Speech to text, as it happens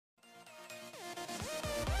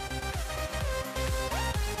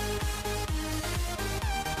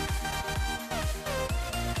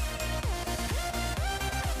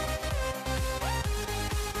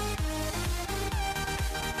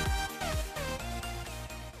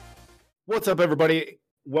What's up, everybody?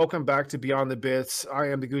 Welcome back to Beyond the Bits. I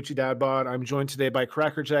am the Gucci Dad Bod. I'm joined today by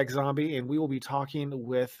Crackerjack Zombie, and we will be talking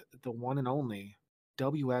with the one and only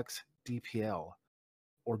WXDPL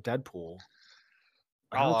or Deadpool.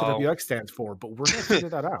 I don't know what the Hello. WX stands for, but we're gonna figure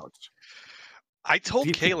that out. I told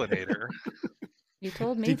DP Kalinator. You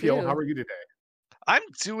told me DPL, how too. are you today? I'm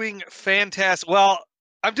doing fantastic. Well,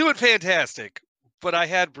 I'm doing fantastic, but I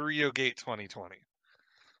had Burrito Gate 2020.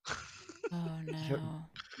 Oh You, no.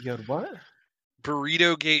 you had what?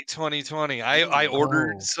 Burrito Gate 2020. I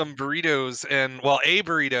ordered Oh, some burritos a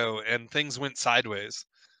burrito and things went sideways.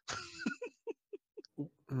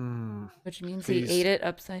 Which means he please. ate it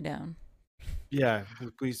upside down. Yeah,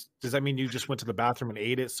 please. Does that mean you just went to the bathroom and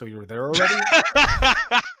ate it so you were there already?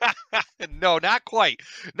 No, not quite.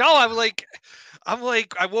 No, I'm like,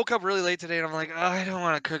 I woke up really late today and I'm like, "Oh, I don't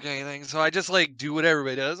want to cook anything." So I just like do what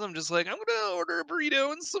everybody does. I'm just like, I'm gonna order a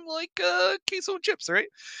burrito and some queso and chips, right?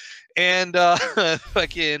 And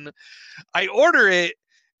fucking I order it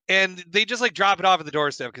and they just like drop it off at the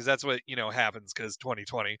doorstep because that's what happens because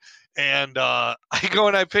 2020. And I go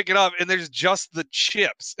and I pick it up and there's just the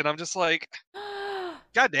chips and I'm just like,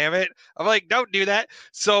 God damn it. I'm like, don't do that.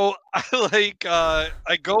 So I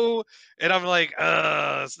go and I'm like,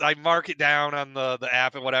 I mark it down on the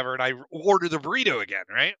app and whatever, and I order the burrito again,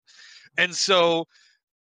 right? And so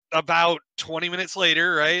about 20 minutes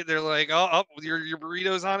later, right? They're like, oh, your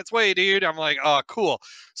burrito's on its way, dude. I'm like, oh, cool.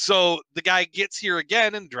 So the guy gets here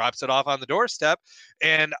again and drops it off on the doorstep,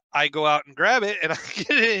 and I go out and grab it, and I get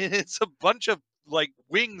it, and it's a bunch of like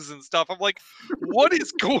wings and stuff. I'm like, what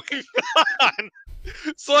is going on?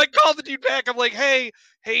 So I called the dude back. I'm like, hey,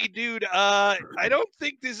 dude, I don't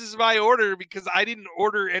think this is my order because I didn't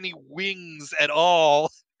order any wings at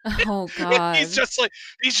all. Oh And he's God.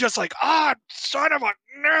 just like, son of a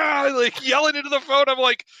no, like yelling into the phone. I'm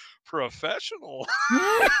like, professional.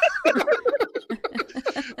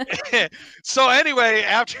 So anyway,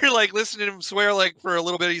 after like listening to him swear like for a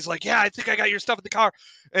little bit, he's like, yeah, I think I got your stuff in the car,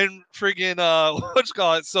 and friggin' what you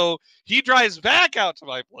call it? So he drives back out to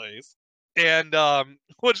my place. And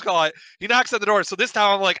what you call it? He knocks on the door. So this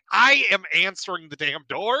time I'm like, I am answering the damn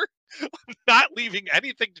door, not leaving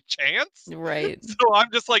anything to chance. Right. So I'm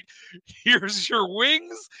just like, here's your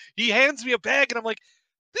wings. He hands me a bag, and I'm like,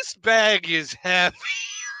 this bag is heavy.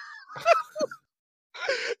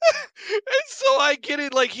 And so I get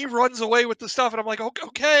it, like he runs away with the stuff, and I'm like,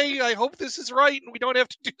 okay, I hope this is right, and we don't have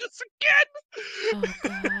to do this again. Oh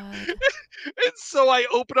God. And so I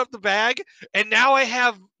open up the bag, and now I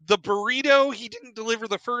have the burrito he didn't deliver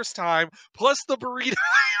the first time, plus the burrito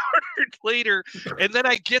I ordered later, and then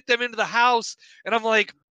I get them into the house, and I'm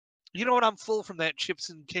like, you know what? I'm full from that chips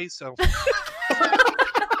and queso.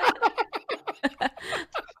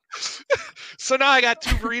 So now I got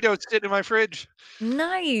 2 burritos sitting in my fridge.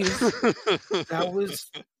 Nice. that was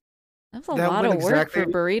That's a that lot went of work exactly. for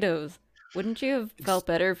burritos. Wouldn't you have felt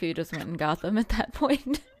better if you just went and got them at that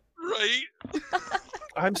point? Right?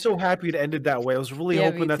 I'm so happy it ended that way. I was really Yeah,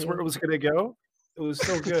 hoping me that's where too. it was gonna go. It was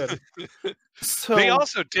so good. They So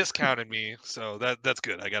also discounted me, so that's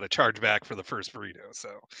good. I got a charge back for the first burrito, so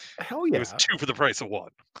hell it was yeah. 2 for the price of 1.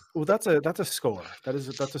 Well, that's a score. That's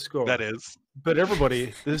a That score. is. But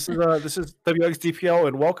everybody, this is WXDPL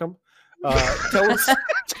and welcome. Tell us,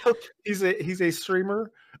 he's a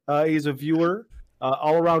streamer, he's a viewer,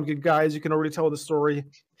 all around good guy. As you can already tell the story,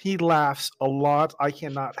 he laughs a lot. I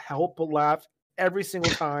cannot help but laugh every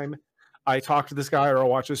single time I talk to this guy or I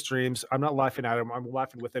watch his streams. I'm not laughing at him. I'm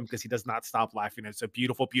laughing with him because he does not stop laughing. It's a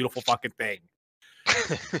beautiful, beautiful fucking thing.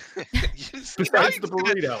 Besides the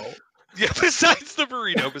burrito. Yeah, besides the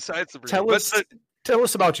burrito. Tell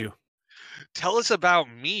us about you. Tell us about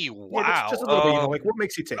me. Yeah, just Wow. a little bit. Like what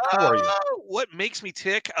makes you tick? Who are you? What makes me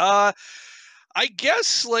tick? I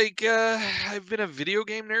guess I've been a video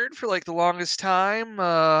game nerd for like the longest time.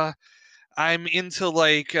 I'm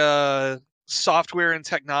into software and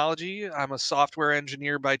technology. I'm a software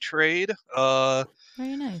engineer by trade.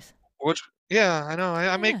 Very nice. Which yeah, I know.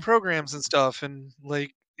 I make Yeah. programs and stuff, and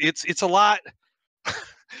like it's a lot.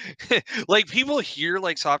 Like people hear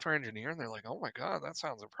like software engineer and they're like, "Oh my god, that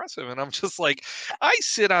sounds impressive." And I'm just like, I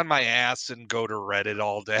sit on my ass and go to Reddit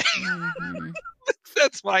all day. Hmm.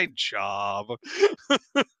 That's my job.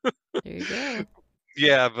 There you go.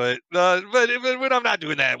 Yeah, but when I'm not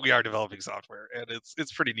doing that, we are developing software, and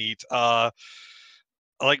it's pretty neat. I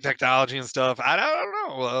like technology and stuff. I don't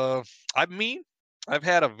know. I'm me. I've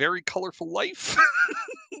had a very colorful life.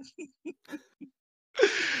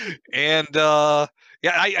 And yeah,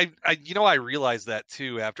 I realized that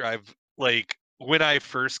too after I've like when I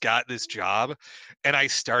first got this job and I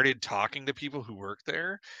started talking to people who work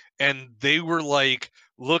there, and they were like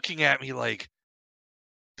looking at me like,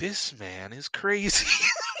 this man is crazy.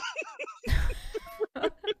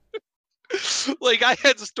 Like I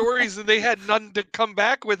had stories and they had none to come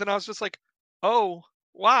back with, and I was just like, oh,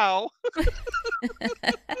 wow.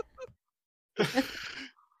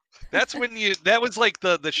 That's when that was like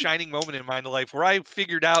the shining moment in my life where I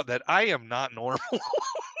figured out that I am not normal.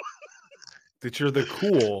 That you're the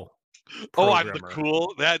cool Oh, I'm the programmer.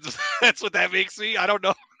 cool. That's what that makes me. I don't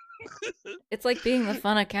know. It's like being the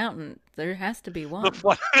fun accountant. There has to be one.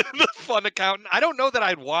 The fun accountant. I don't know that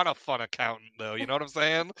I'd want a fun accountant though. You know what I'm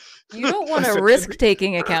saying? You don't want a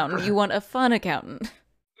risk-taking accountant. You want a fun accountant,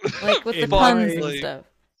 like with the puns and stuff.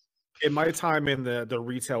 In my time in the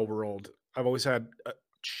retail world, I've always had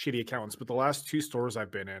shitty accountants, but the last 2 stores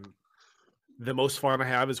I've been in, the most fun I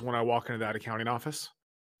have is when I walk into that accounting office.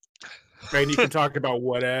 And you can talk about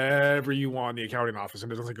whatever you want in the accounting office,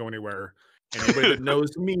 and it doesn't go anywhere. And anybody that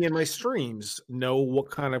knows me and my streams know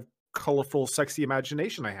what kind of colorful, sexy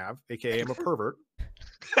imagination I have, aka I'm a pervert.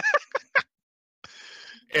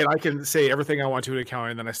 And I can say everything I want to in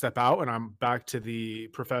accounting, and then I step out and I'm back to the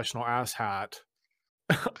professional ass hat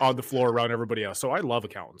on the floor around everybody else. So I love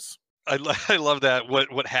accountants. I love that.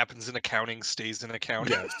 What happens in accounting stays in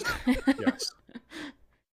accounting. Yes.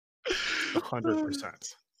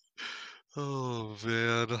 100%. Oh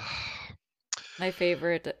man. My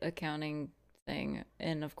favorite accounting thing,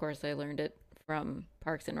 and of course I learned it from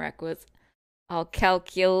Parks and Rec, was I'll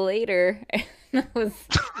calculator. That was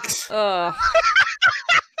it's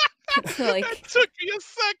like, it took me a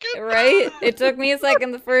second. Right? It took me a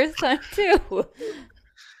second the first time too.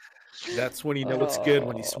 That's when you know it's good,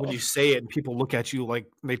 when you say it and people look at you like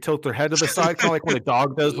they tilt their head to the side, kind of like when a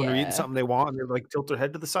dog does when they're eating something they want, and they're like tilt their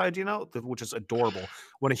head to the side, which is adorable.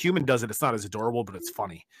 When a human does it, it's not as adorable, but it's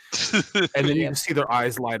funny. And then you can see their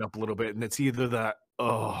eyes light up a little bit, and it's either that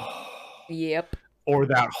yep, or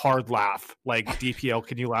that hard laugh. Like, DPL,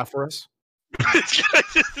 can you laugh for us?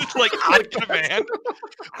 Like on command.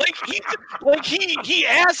 Like he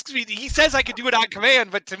asks me, he says I can do it on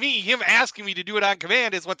command, but to me, him asking me to do it on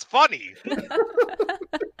command is what's funny.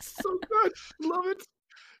 So good. Love it.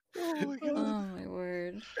 Oh my god. Oh my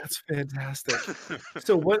word. That's fantastic.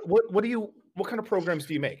 So what kind of programs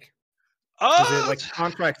do you make? Is it like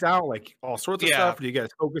contract out, like all sorts of stuff? Or do you guys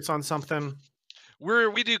focus on something?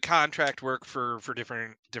 We do contract work for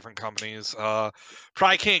different companies.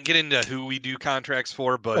 Probably can't get into who we do contracts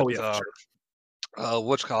for, but sure.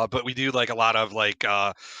 But we do like a lot of like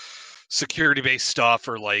security based stuff,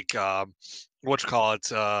 or like a bunch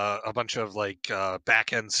of like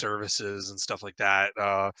back end services and stuff like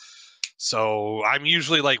that. So I'm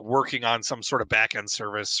usually like working on some sort of back end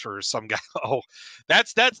service for some guy. Oh,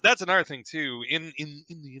 that's another thing too in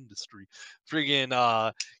the industry.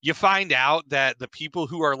 Friggin' you find out that the people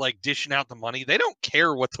who are like dishing out the money, they don't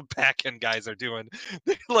care what the back end guys are doing.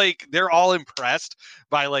 They're all impressed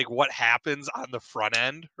by like what happens on the front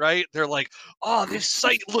end, right? They're like, oh, this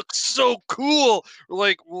site looks so cool. We're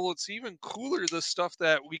like, well, it's even cooler the stuff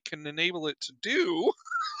that we can enable it to do.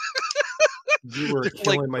 You were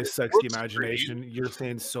killing my sexy imagination. You're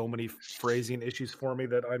saying so many phrasing issues for me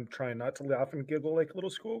that I'm trying not to laugh and giggle like a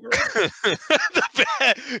little schoolgirl.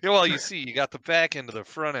 Well, you see, you got the back end to the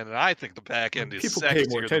front end, and I think the back end is people pay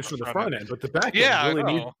more attention to the front end, but the back end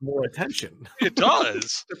really needs more attention. It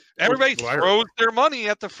does. Everybody throws their money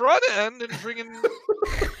at the front end, and freaking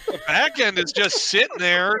the back end is just sitting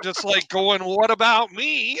there, just like going, "What about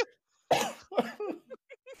me?"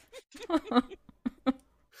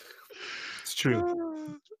 It's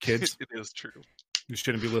true, kids. It is true. You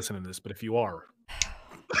shouldn't be listening to this, but if you are,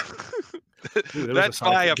 that's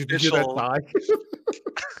my official.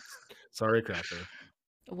 Sorry, Cracker.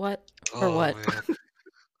 What or what? Man.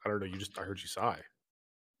 I don't know. I heard you sigh.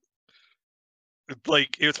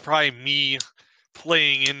 Like it's probably me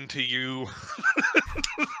playing into you.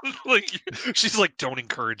 Like she's like, don't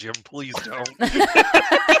encourage him, please don't.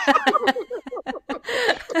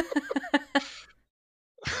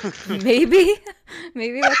 Maybe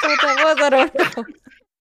that's what that was. I don't know.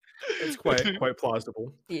 It's quite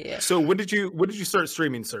plausible. Yeah. So when did you start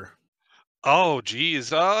streaming, sir? Oh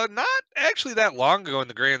geez, not actually that long ago in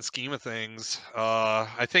the grand scheme of things.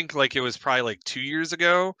 I think like it was probably like 2 years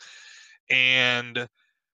ago, and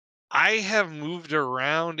I have moved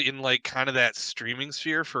around in like kind of that streaming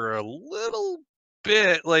sphere for a little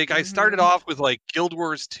bit. Like I started off with like Guild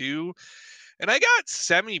Wars 2, and I got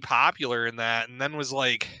semi-popular in that, and then was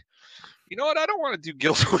like, you know what? I don't want to do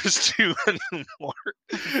Guild Wars 2 anymore.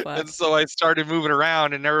 Fuck. And so I started moving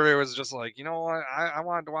around, and everybody was just like, you know what? I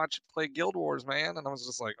wanted to watch you play Guild Wars, man. And I was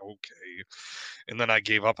just like, okay. And then I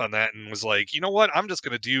gave up on that and was like, you know what? I'm just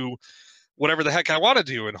going to do whatever the heck I want to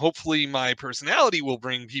do. And hopefully my personality will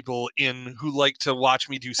bring people in who like to watch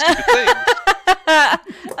me do stupid things.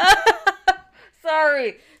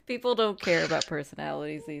 Sorry. People don't care about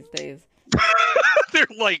personalities these days. They're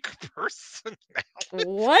like, personality.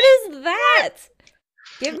 What is that?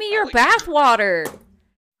 Give me your bathwater.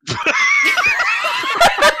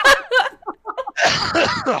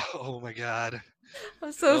 Oh my god.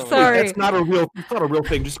 I'm so Oh, sorry. That's not a real. It's not a real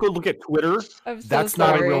thing. Just go look at Twitter. I'm so That's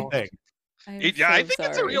sorry. not a real thing. I think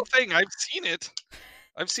it's a real thing. I've seen it.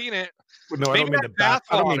 No, I don't Maybe mean the bath.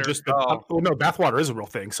 I don't mean bathwater. just the. Oh. Oh no, bathwater is a real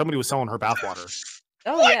thing. Somebody was selling her bathwater.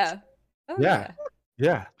 Oh What? yeah. Oh Yeah.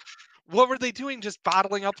 Yeah. What were they doing? Just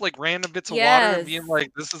bottling up like random bits of water Yes. and being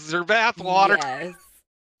like, "This is their bath water." Yes.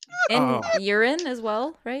 And Oh. urine as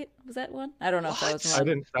well, right? Was that one? I don't know if that was What?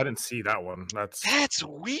 one. I didn't see that one. That's That's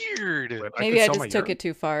weird. but Maybe could I sell just my took urine. it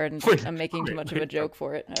too far and Wait, I'm making too wait, much of a wait, joke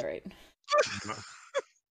for it. All right.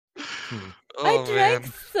 Oh, I drank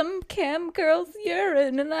man. some cam girl's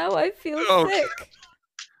urine and now I feel Oh. sick.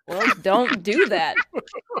 Well, don't do that.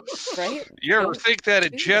 Right? You ever Don't think that do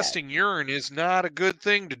that. ingesting urine is not a good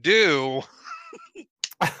thing to do?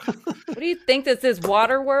 What do you think this is,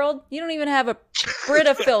 Water World? You don't even have a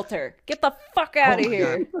Brita filter. Get the fuck out Oh of my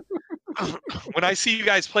here. When I see you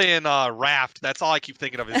guys playing Raft, that's all I keep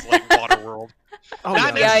thinking of is like Waterworld. Oh,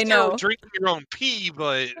 Not Yeah, I necessarily know. drinking your own pee,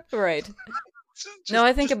 but Right. just- No,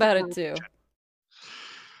 I think just about a it too.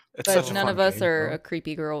 It's But such a none fun of us game, are bro. a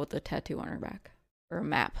creepy girl with a tattoo on her back. Or a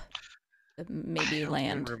map. Maybe I don't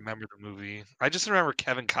land. remember the movie. I just remember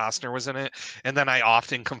Kevin Costner was in it, and then I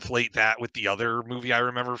often conflate that with the other movie I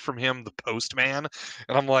remember from him, The Postman,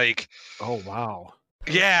 and I'm like, Oh wow.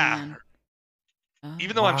 yeah. Man. Oh.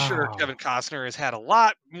 Even though I'm sure Wow. Kevin Costner has had a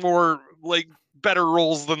lot more like better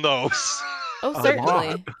roles than those. Oh, A certainly.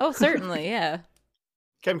 lot. Oh, certainly, yeah.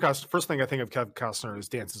 Kevin Costner. First thing I think of Kevin Costner is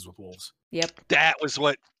Dances with Wolves. Yep. That was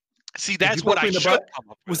what. See, you that's poke what me I in the should butt?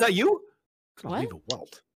 come up Was with. that you? Gonna What? leave a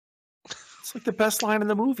welt. It's like the best line in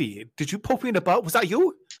the movie. Did you poke me in the butt? Was that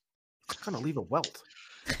you? Gonna leave a welt.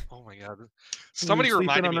 Oh my god! And Somebody you were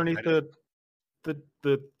sleeping reminded me. underneath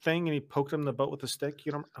the thing, and he poked him in the butt with a stick.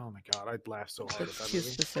 You know? Oh my god, I'd laugh so hard at That's that too movie.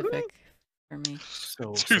 specific for me.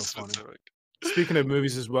 So Too so funny. specific. Speaking of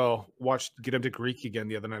movies as well, watched Get Him to Greek again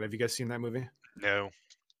the other night. Have you guys seen that movie? No.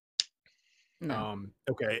 No.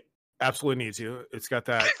 Okay, absolutely needs you. It's got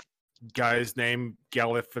that guy's name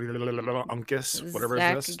Galifianakis, whatever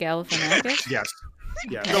Zach it is. Galifianakis? Yes,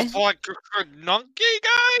 yes. Okay. The like Nunky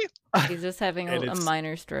guy? He's just having And a it's-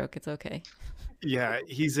 minor stroke. It's okay. Yeah,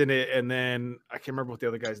 he's in it, and then I can't remember what the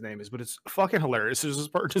other guy's name is, but it's fucking hilarious. There's this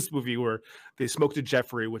part in this movie where they smoked a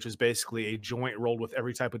Jeffrey, which is basically a joint rolled with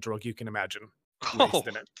every type of drug you can imagine, laced Oh,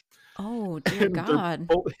 in it. Oh, dear And they're God.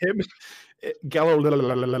 both him,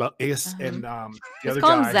 Galifianakis, and the Let's other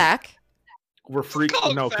call him guy. Zach. We're freaked. call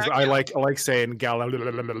him No, because Zach, I yeah. like saying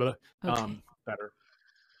Okay. better.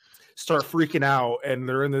 Start freaking out, and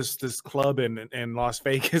they're in this club in Las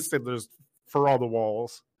Vegas, and there's fur on the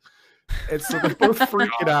walls, and so they're both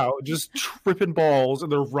freaking out, just tripping balls,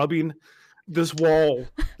 and they're rubbing this wall,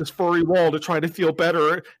 this furry wall, to try to feel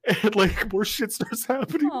better, and like more shit starts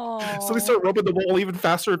happening. So they start rubbing the wall even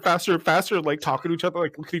faster and faster and faster, and like talking to each other,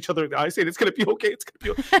 like look at each other in the eyes, saying it's gonna be okay, it's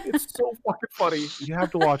gonna be okay. It's so fucking funny. You have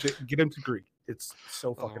to watch it. Get him to Greek. It's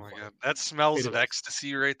so oh fucking my funny. god! That smells of Anyway.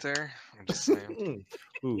 ecstasy right there. I'm just saying.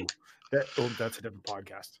 Ooh, that's a different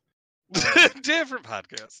podcast. Different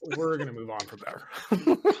podcast. We're gonna move on from there.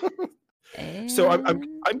 So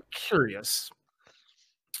I'm curious.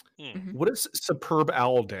 Mhm. What is Superb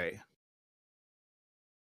Owl Day?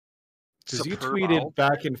 Because you Superb tweeted Owl?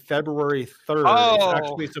 back in February 3rd. It's Oh.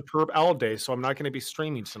 actually Superb Owl Day, so I'm not going to be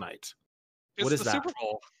streaming tonight. It's What is the that? Super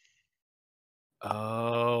Bowl.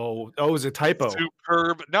 Oh, it's a typo.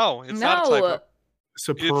 Superb. No, it's not a No. typo.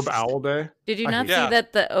 Superb it's- Owl Day. Did you I not hate see that.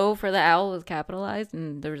 that the O for the owl was capitalized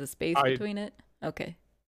and there was a space I- between it? Okay.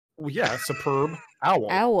 Well, yeah, Superb Owl.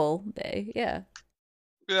 Owl Day. Yeah.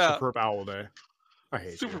 Yeah. Superb Owl Day. I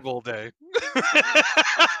hate Super you. Bowl day.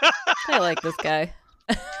 I like this guy.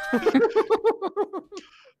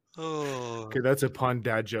 Oh. Okay, that's a pun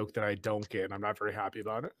dad joke that I don't get, and I'm not very happy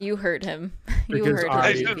about it. You hurt him. You Because hurt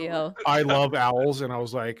I- him, DPL. I love owls, and I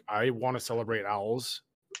was like, I want to celebrate owls.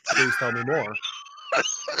 Please tell me more. I'm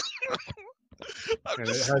And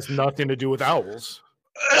it just- has nothing to do with owls.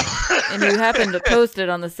 And you happened to post it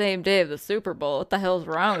on the same day of the Super Bowl. What the hell's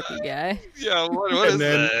wrong with you, guy? yeah, what is and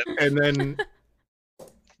then that? and then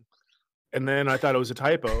and then I thought it was a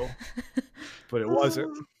typo, but it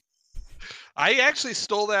wasn't. I actually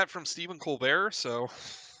stole that from Stephen Colbert, so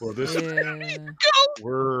Well, this Yeah.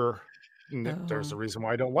 we're there's a reason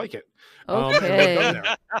why I don't like it. And we're Okay. done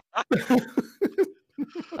there.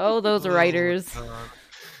 Oh, those writers.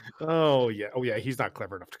 Oh yeah, he's not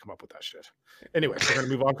clever enough to come up with that shit. Anyway, we're gonna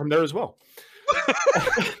move on from there as well.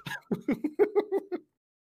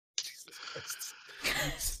 Jesus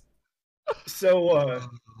Christ. So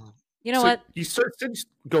You know so what? You start.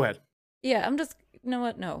 Go ahead. Yeah, I'm just. You know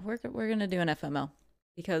what? No, we're gonna do an FML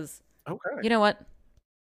because Okay. you know what?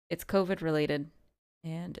 It's COVID related,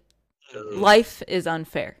 and life is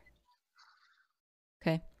unfair.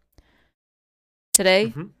 Okay. Today,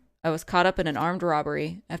 Mhm. I was caught up in an armed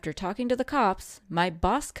robbery. After talking to the cops, my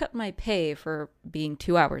boss cut my pay for being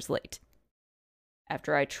 2 hours late.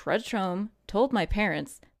 After I trudged home, told my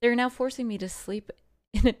parents, they're now forcing me to sleep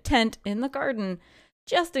in a tent in the garden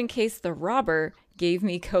just in case the robber gave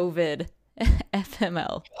me COVID.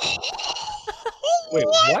 FML. Wait,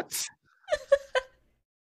 what?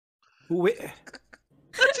 Wait.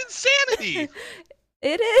 That's insanity.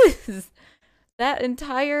 It is. That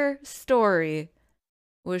entire story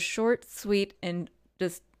was short, sweet, and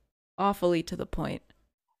just awfully to the point.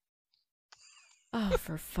 Oh,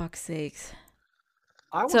 for fuck's sakes.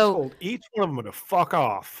 I was So- told each one of them to fuck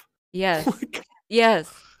off. Yes.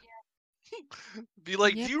 Yes. Be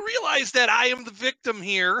like, Yep. do you realize that I am the victim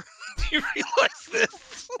here? Do you realize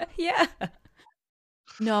this? Yeah.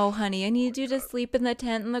 No, honey, I need you to sleep in the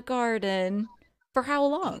tent in the garden. For how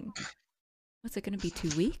long? What's it going to be,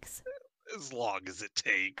 2 weeks? As long as it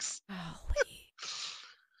takes. Golly.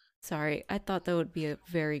 Sorry, I thought that would be a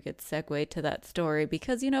very good segue to that story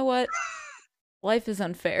because you know what? Life is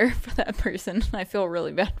unfair for that person. I feel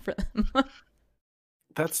really bad for them.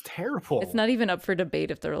 That's terrible. It's not even up for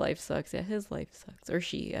debate if their life sucks. Yeah, his life sucks. Or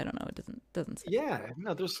she, I don't know. It doesn't say. Yeah,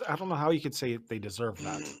 no, I don't know how you could say they deserve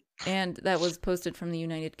that. And that was posted from the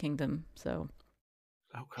United Kingdom, so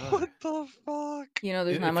Okay. What the fuck? you know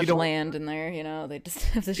there's If not you much don't- land in there, you know, they just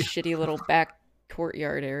have this shitty little back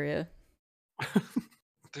courtyard area.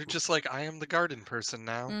 They're just like, I am the garden person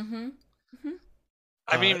now. Mm-hmm.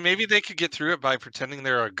 I mean, Uh, maybe they could get through it by pretending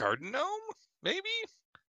they're a garden gnome? Maybe?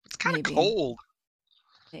 It's kind of Maybe. cold.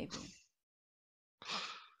 Maybe.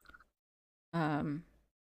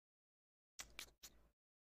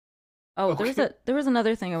 Oh, Okay. there was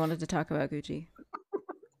another thing I wanted to talk about, Gucci.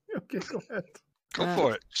 Okay, go ahead. Go Uh,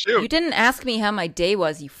 for it. You Shoot. didn't ask me how my day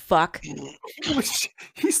was, you fuck.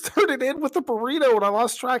 He started in with the burrito, and I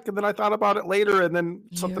lost track, and then I thought about it later, and then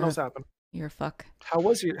something You're- else happened. You're a fuck. How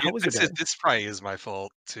was your Yeah, day? this probably is my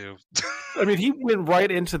fault, too. I mean, he went right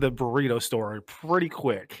into the burrito story pretty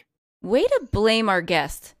quick. Way to blame our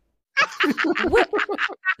guest. What?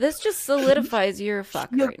 This just solidifies you're a fuck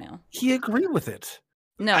Yeah. right now. He agreed with it.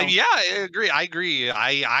 No. Yeah, I agree.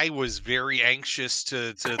 I was very anxious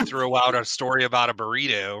to throw out a story about a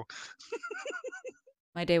burrito.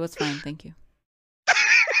 My day was fine, thank you.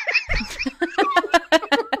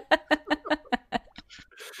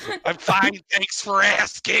 I'm fine. Thanks for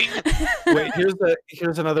asking. Wait,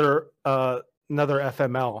 here's another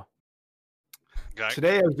FML. Okay.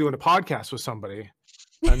 Today I was doing a podcast with somebody,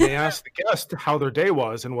 and they asked the guest how their day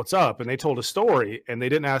was and what's up, and they told a story, and they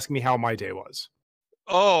didn't ask me how my day was.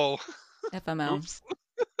 Oh, FML. oops.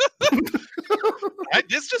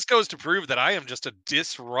 This just goes to prove that I am just a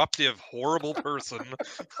disruptive, horrible person.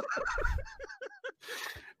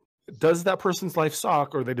 Does that person's life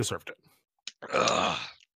suck, or they deserved it? Ugh.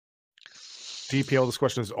 DPL, this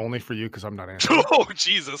question is only for you because I'm not answering. Oh,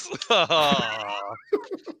 Jesus.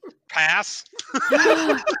 Pass.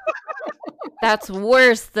 That's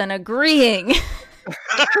worse than agreeing.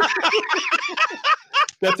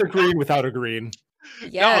 That's agreeing without agreeing.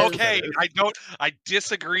 Yes. No, okay. I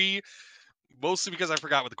disagree. Mostly because I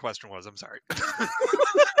forgot what the question was. I'm sorry.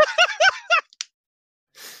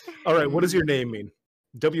 All right, what does your name mean?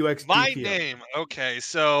 WXDPL. My name. Okay,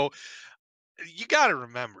 so you got to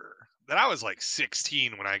remember that I was like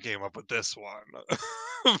 16 when I came up with this one.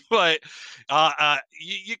 But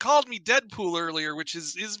you called me Deadpool earlier, which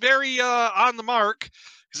is very on the mark,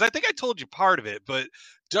 because I think I told you part of it. But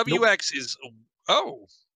WX is. Oh,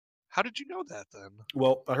 how did you know that then?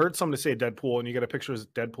 Well, I heard someone say Deadpool, and you got a picture of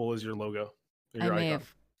Deadpool as your logo. or I your may icon.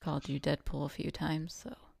 have called you Deadpool a few times,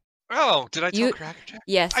 so. Oh, did I tell You- Cracker Jack?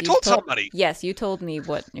 Yes. I you told somebody. Yes, you told me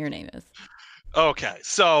what your name is. Okay,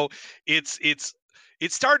 so it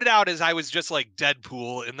started out as I was just like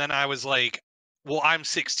Deadpool, and then I was like, well, I'm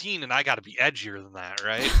 16 and I got to be edgier than that,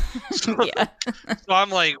 right? Yeah. So I'm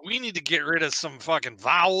like, we need to get rid of some fucking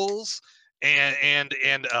vowels and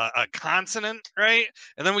a consonant, right?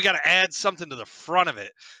 And then we got to add something to the front of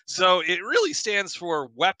it. So it really stands for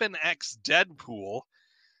Weapon X Deadpool.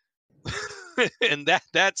 And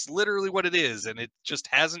that's literally what it is, and it just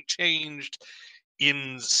hasn't changed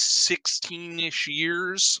in 16-ish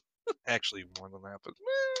years. Actually, more than that, but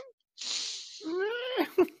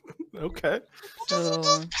Okay. So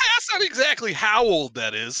just pass on exactly how old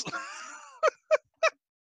that is.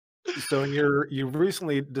 So you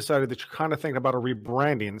recently decided that you're kind of thinking about a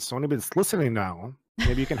rebranding. So anybody's listening now,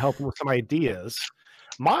 maybe you can help them with some ideas.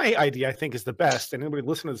 My idea, I think, is the best, and anybody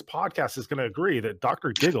listening to this podcast is going to agree that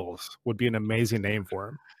Dr. Giggles would be an amazing name for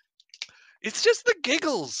him. It's just the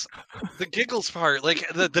giggles part. Like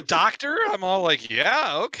the doctor, I'm all like,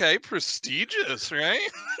 yeah, okay, prestigious, right?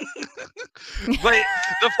 But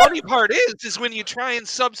the funny part is when you try and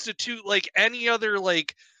substitute like any other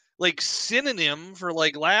like synonym for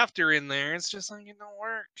like laughter in there, it's just like it don't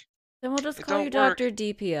work. then we'll just It call you don't work. Dr.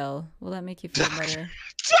 DPL. Will that make you feel better?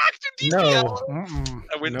 Dr. DPL. No, mm-mm.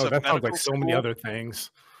 I went No, to that sounds like medical so many school. other things.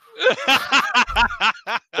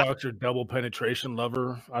 Dr. Double Penetration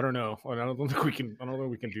Lover. I don't know. I don't think we can. I don't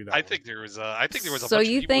think we can do that. I one. think there was a So bunch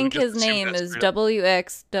of you people who think just his assumed name that's is real.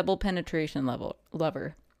 WX Double Penetration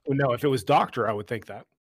Lover? No, if it was Doctor, I would think that.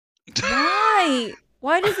 Why?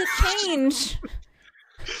 Why does it change?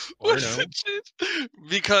 I don't know.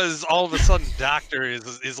 Because all of a sudden doctor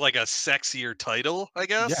is like a sexier title, I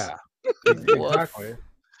guess. Yeah, Woof. exactly.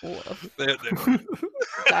 Woof. They-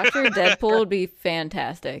 Dr. Deadpool would be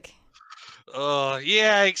fantastic.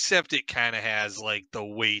 yeah, except it kind of has like the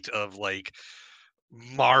weight of like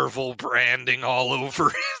Marvel branding all over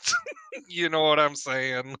it. You know what I'm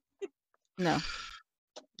saying? No.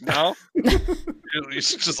 No?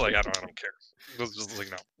 It's just like I don't care. It's just like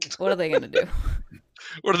no. What are they gonna do?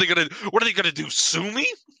 What are they gonna do? Sue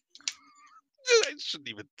me? I shouldn't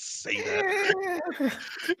even say that.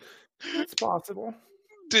 It's possible.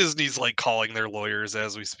 Disney's like calling their lawyers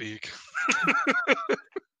as we speak.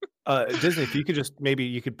 Disney, if you could just maybe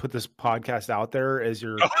you could put this podcast out there as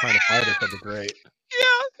you're trying to fight it, that'd be great. Yeah,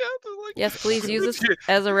 they're like, Yes, please use this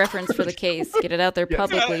as a reference for the case. Get it out there Yeah,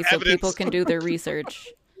 publicly so people evidence. can do their research.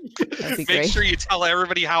 That'd be Make great. sure you tell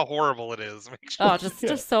everybody how horrible it is. Make sure. Oh,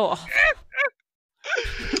 just so awful.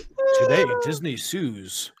 Today, Disney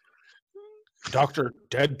sues Dr.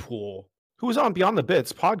 Deadpool, who was on Beyond the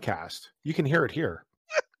Bits podcast. You can hear it here.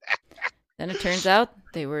 Then it turns out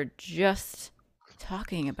they were just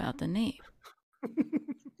talking about the name.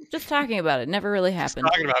 Just talking about it. Never really happened.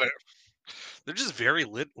 Talking about it. They're just very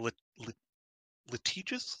litigious.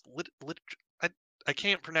 I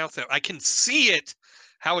can't pronounce that. I can see it,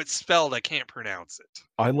 how it's spelled. I can't pronounce it.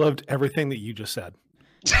 I loved everything that you just said.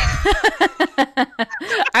 I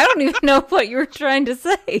don't even know what you were trying to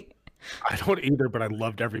say. I don't either, but I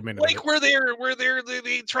loved every minute of Like it. where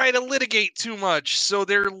they try to litigate too much, so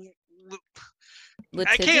they're. I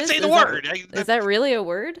can't Litigious? say the Is that- word. Is that really a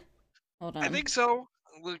word? Hold on. I think so.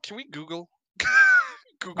 Can we Google?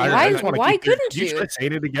 Google. I Why- just wanna why keep your- couldn't you? Try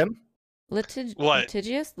saying it again? What?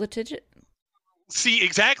 Litigious? Litigious? See,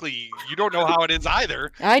 exactly. You don't know how it is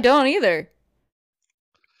either. I don't either.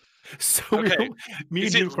 So Okay. me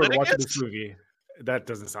Is and it you were watching litigious? this movie. That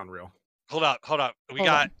doesn't sound real. Hold up. We Hold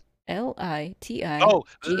got on. L-I-T-I. oh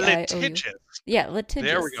G-I-O-U. litigious. Yeah, litigious.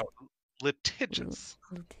 There we go. Litigious.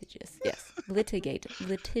 Litigious. Yes. Litigate.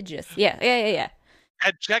 Litigious. Yeah.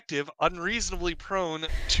 Adjective: unreasonably prone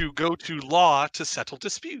to go to law to settle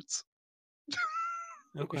disputes.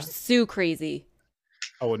 Okay. Sue crazy.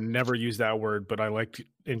 I would never use that word, but I liked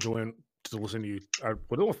enjoying to listen to you.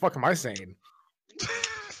 What the fuck am I saying?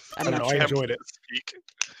 I'm I don't not know. sure. I enjoyed it. Speak.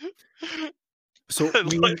 So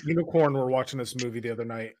me Like- and Unicorn were watching this movie the other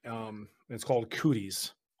night. It's called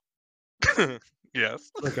Cooties,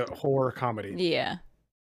 Yes. like a horror comedy. Yeah.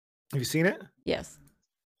 Have you seen it? Yes.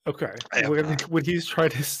 Okay. I have not. When he's trying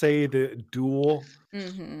to say the dual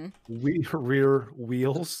Mm-hmm. rear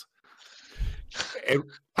wheels, and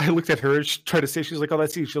I looked at her and she tried to say, she's like, "Oh,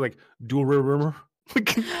 that's easy." She's like, "Dual rear rumor."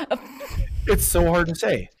 It's so hard to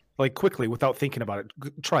say, like quickly without thinking about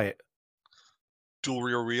it. Try it. Dual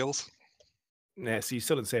rear wheels. Nah, see, you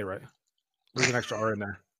still didn't say it right. There's an extra R in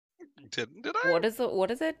there. Did I? What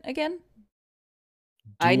is it again?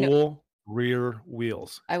 I know- Dual rear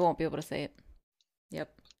wheels. I won't be able to say it. Yep.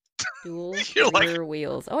 Dual You're like- rear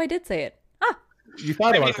wheels. Oh, I did say it. Ah. You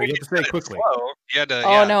thought I about mean, it, so when you have to say it said quickly. slow, you had to, Oh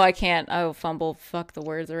yeah. no, I can't. I'll fumble. Fuck the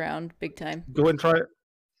words around big time. Go ahead and try it.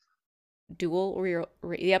 Dual rear.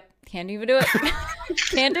 Yep. Can't even do it.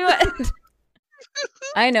 Can't do it.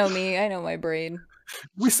 I know me. I know my brain.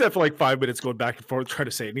 We sat for like 5 minutes going back and forth trying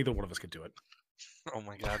to say it. Neither one of us could do it. Oh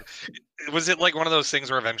my god. Was it like one of those things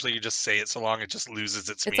where eventually you just say it so long it just loses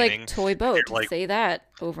its It's meaning? like toy boat. You're like, Say that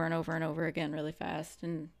over and over and over again really fast,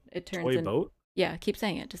 and it turns Toy in. boat? Yeah, keep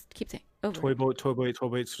saying it. Just keep saying it over. Toy boat, toy boat, toy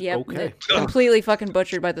boat. Yep. Okay. Completely fucking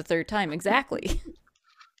butchered by the third time. Exactly.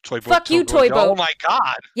 toy boat, Fuck you, toy boat. Oh my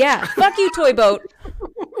god. Yeah. Fuck you, toy boat.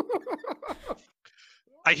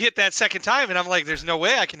 I hit that second time and I'm like, there's no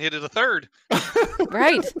way I can hit it a third.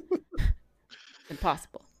 Right.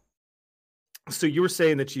 Impossible. So you were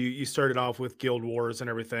saying that you started off with Guild Wars and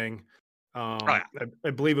everything. yeah.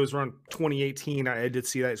 I believe it was around 2018. I did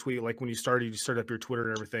see that tweet. Like when you started up your Twitter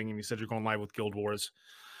and everything, and you said you're going live with Guild Wars.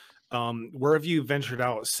 Where have you ventured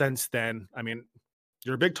out since then? I mean,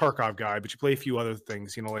 you're a big Tarkov guy, but you play a few other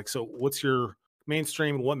things. You know, like, so what's your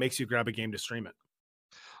mainstream? What makes you grab a game to stream it?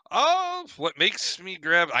 What makes me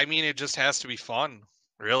grab? I mean, it just has to be fun.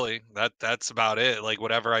 Really, that's about it. Like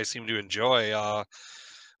whatever I seem to enjoy.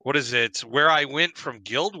 What is it? Where I went from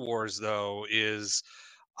Guild Wars though is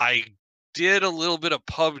I did a little bit of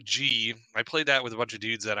PUBG. I played that with a bunch of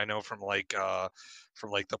dudes that I know from like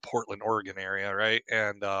the Portland, Oregon area, right?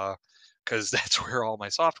 And because that's where all my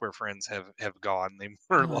software friends have gone. They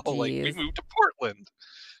were Oh, all like, we geez. moved to Portland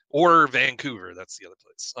or Vancouver. That's the other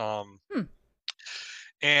place.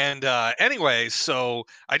 And anyway, so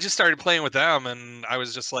I just started playing with them, and I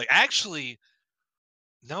was just like, actually,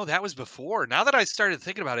 no, that was before. Now that I started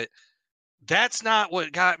thinking about it, that's not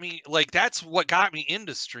what got me. Like, that's what got me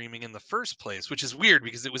into streaming in the first place, which is weird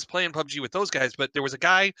because it was playing PUBG with those guys. But there was a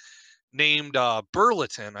guy named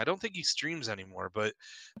Burleton. I don't think he streams anymore, but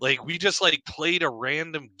like we just like played a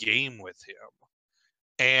random game with him,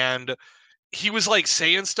 and he was like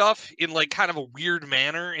saying stuff in like kind of a weird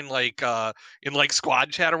manner in like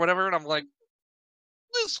squad chat or whatever, and I'm like,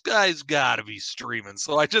 this guy's gotta be streaming.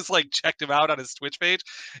 So I just like checked him out on his Twitch page,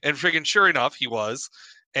 and friggin' sure enough he was.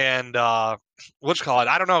 And what you call it,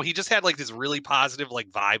 I don't know, he just had like this really positive like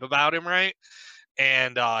vibe about him, right?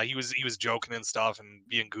 And he was joking and stuff and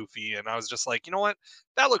being goofy, and I was just like, you know what,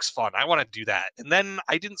 that looks fun, I want to do that. And then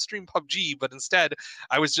I didn't stream PUBG, but instead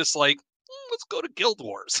I was just like, let's go to Guild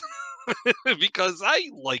Wars. Because I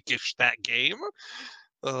like-ish that game.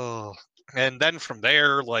 Oh, and then from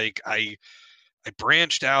there, like I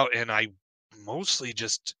branched out, and I mostly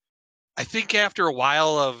just, I think after a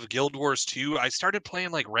while of Guild Wars 2, I started playing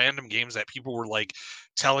like random games that people were like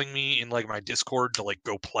telling me in like my Discord to like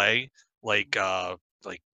go play. Like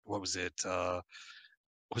what was it?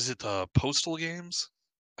 Was it the Postal games?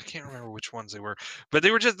 I can't remember which ones they were, but they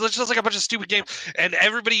were just like a bunch of stupid games, and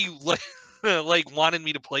everybody like like wanted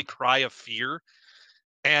me to play Cry of Fear,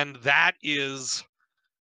 and that is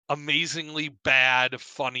amazingly bad,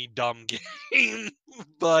 funny, dumb game,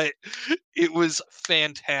 but it was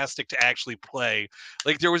fantastic to actually play.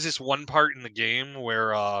 Like there was this one part in the game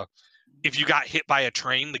where if you got hit by a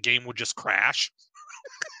train, the game would just crash.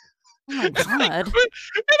 Oh my god. And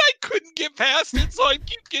I couldn't get past it, so I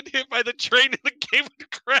keep getting hit by the train, and the game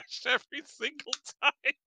would crash every single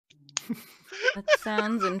time. That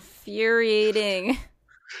sounds infuriating.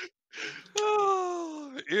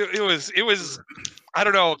 Oh, it was I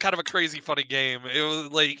don't know, kind of a crazy funny game. It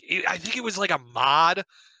was like I think it was like a mod.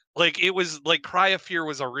 Like it was like Cry of Fear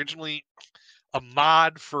was originally a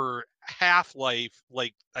mod for Half-Life.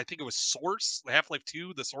 Like I think it was Source, Half-Life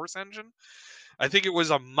 2, the Source engine. I think it was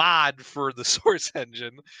a mod for the Source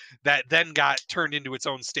engine that then got turned into its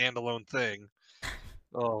own standalone thing.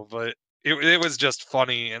 Oh, but it was just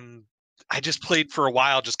funny, and I just played for a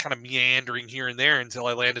while, just kind of meandering here and there until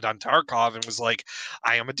I landed on Tarkov and was like,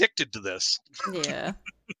 I am addicted to this. Yeah.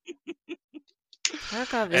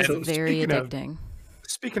 Tarkov is So very addicting.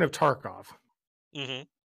 Speaking of Tarkov, Mhm.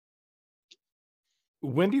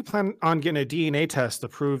 when do you plan on getting a DNA test to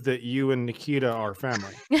prove that you and Nikita are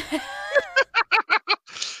family?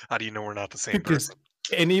 How do you know we're not the same Because person?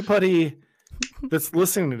 anybody that's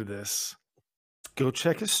listening to this, go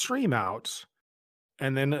check his stream out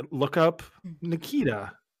and then look up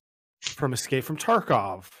Nikita from Escape from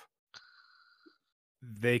Tarkov.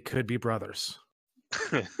 They could be brothers.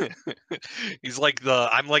 He's like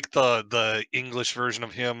I'm like the English version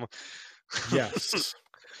of him. Yes.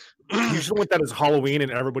 You should have went that as Halloween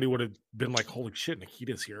and everybody would have been like, holy shit,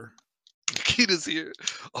 Nikita's here. Nikita's here.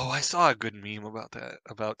 Oh, I saw a good meme about that,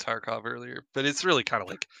 about Tarkov earlier, but it's really kind of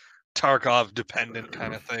like Tarkov dependent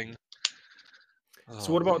kind of thing.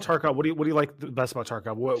 So what about Tarkov? What do you like the best about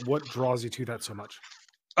Tarkov? What draws you to that so much?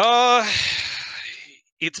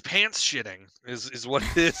 It's pants shitting is what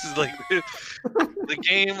it is. Like the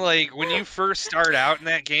game, like when you first start out in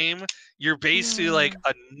that game, you're basically like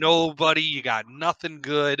a nobody, you got nothing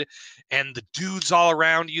good, and the dudes all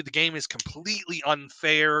around you, the game is completely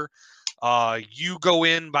unfair. You go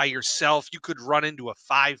in by yourself. You could run into a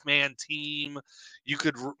 5-man team. You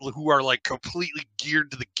could who are like completely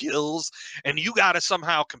geared to the gills, and you got to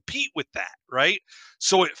somehow compete with that, right?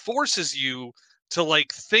 So it forces you to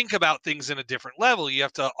like think about things in a different level. You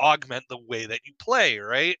have to augment the way that you play,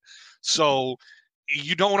 right? So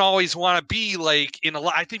you don't always want to be like in a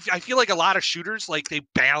lot. I feel like a lot of shooters, like they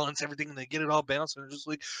balance everything and they get it all balanced and they're just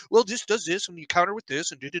like, well, this does this and you counter with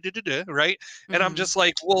this and right? And I'm just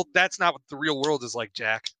like, well, that's not what the real world is like,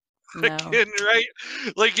 Jack. No. Again, right?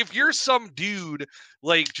 Like if you're some dude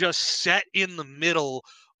like just set in the middle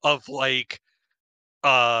of like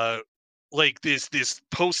this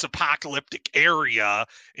post-apocalyptic area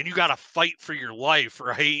and you got to fight for your life,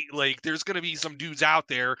 right? Like there's going to be some dudes out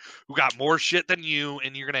there who got more shit than you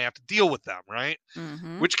and you're going to have to deal with them, right?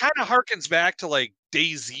 Which kind of harkens back to like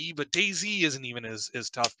DayZ, but DayZ isn't even as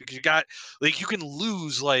tough because you got like you can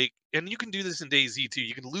lose like, and you can do this in DayZ too.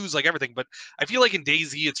 You can lose like everything, but I feel like in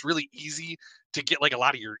DayZ it's really easy to get like a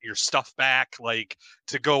lot of your stuff back, like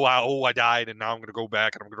to go out, oh, I died and now I'm gonna go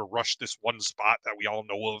back and I'm gonna rush this one spot that we all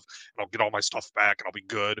know of and I'll get all my stuff back and I'll be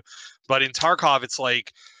good. But in Tarkov, it's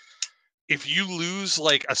like if you lose,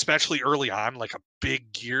 like especially early on, like a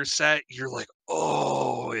big gear set, you're like,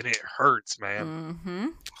 oh, and it hurts,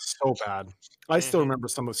 man. So bad. I still remember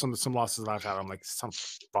some losses that I've had. I'm like, some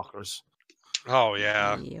fuckers. Oh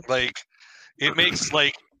yeah. Yep. Like it makes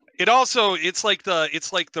like it's like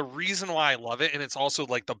the reason why I love it, and it's also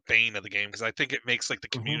like the bane of the game because I think it makes like the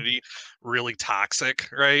community really toxic,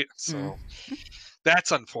 right? So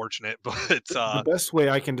that's unfortunate, but the best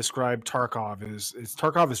way I can describe Tarkov is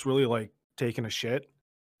Tarkov is really like taking a shit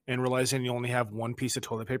and realizing you only have one piece of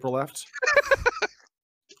toilet paper left.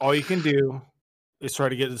 All you can do is try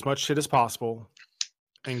to get as much shit as possible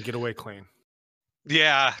and get away clean.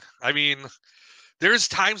 Yeah, I mean, there's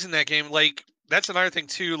times in that game, like, that's another thing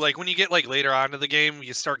too, like, when you get, like, later on in the game,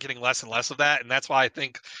 you start getting less and less of that, and that's why I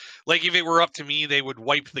think, like, if it were up to me, they would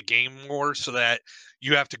wipe the game more so that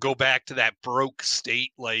you have to go back to that broke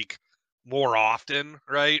state, like, more often,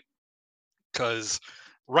 right? Because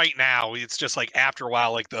right now, it's just, like, after a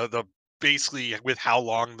while, like, the basically, with how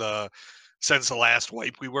long since the last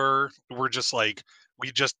wipe we're just, like,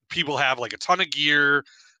 people have, like, a ton of gear,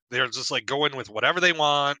 they're just like going with whatever they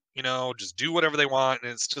want, just do whatever they want.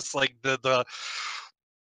 And it's just like the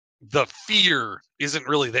fear isn't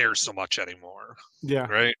really there so much anymore. Yeah.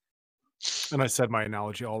 Right. And I said my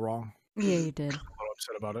analogy all wrong. Yeah, you did. I'm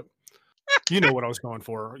upset about it. You know what I was going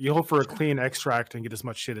for. You hope for a clean extract and get as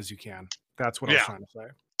much shit as you can. That's what I was trying to say.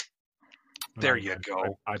 There you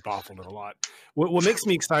go. I baffled it a lot. What makes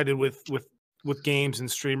me excited with games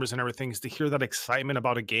and streamers and everything is to hear that excitement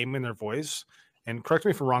about a game in their voice. And correct me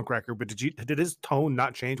if I'm wrong, Cracker, but did his tone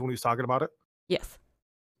not change when he was talking about it? Yes.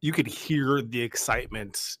 You could hear the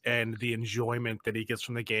excitement and the enjoyment that he gets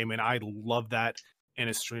from the game, and I love that in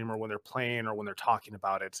a streamer when they're playing or when they're talking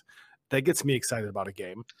about it. That gets me excited about a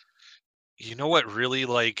game. You know what really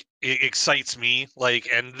like it excites me? Like,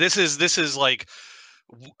 and this is like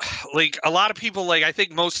a lot of people, like I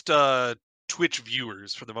think most Twitch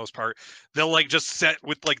viewers, for the most part, they'll like just set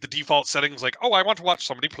with like the default settings, like, oh, I want to watch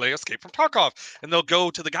somebody play Escape from Tarkov, and they'll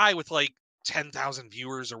go to the guy with like 10,000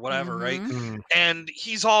 viewers or whatever, right? And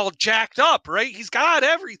he's all jacked up, right? He's got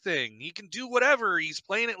everything. He can do whatever. He's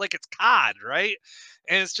playing it like it's COD, right?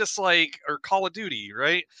 And it's just like, or Call of Duty,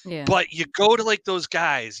 right? Yeah. But you go to like those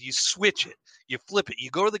guys, you switch it, you flip it. You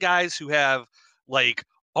go to the guys who have like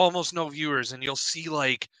almost no viewers, and you'll see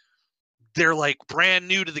like they're like brand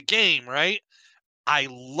new to the game, right? I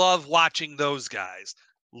love watching those guys.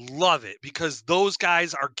 Love it, because those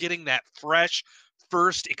guys are getting that fresh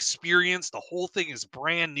first experience. The whole thing is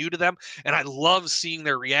brand new to them, and I love seeing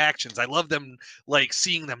their reactions. I love them, like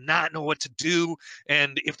seeing them not know what to do,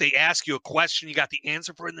 and if they ask you a question, you got the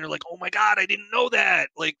answer for it, and they're like, oh my god, I didn't know that.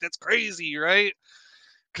 Like, that's crazy, right?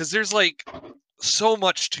 Because there's like so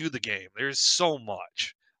much to the game. There's so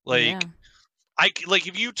much. Like, like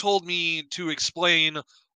if you told me to explain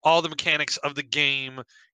all the mechanics of the game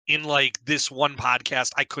in like this one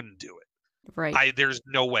podcast, I couldn't do it. Right. There's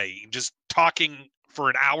no way. Just talking for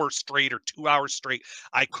an hour straight or 2 hours straight,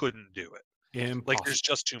 I couldn't do it. Impossible. Like, there's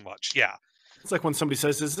just too much. Yeah. It's like when somebody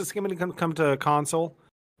says, is this game going to come to console?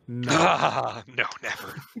 No. No,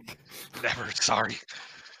 never. Never. Sorry.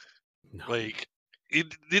 No. Like,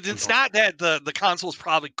 it's not that the consoles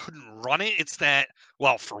probably couldn't run it. It's that,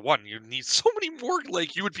 well, for one, you need so many more.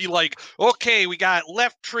 Like, you would be like, okay, we got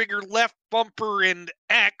left trigger, left bumper, and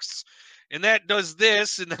X, and that does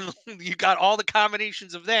this, and then you got all the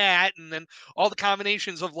combinations of that, and then all the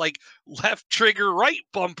combinations of like left trigger, right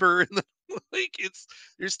bumper, and then Like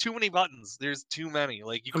there's too many buttons. There's too many.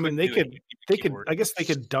 Like you I mean, couldn't they do it. could, You need a they could. keyboard. I guess they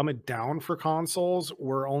could dumb it down for consoles,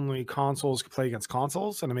 where only consoles could play against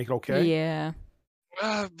consoles, and make it okay. Yeah.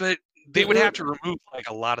 But they would have to remove like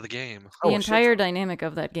a lot of the game. The Oh, shit. entire dynamic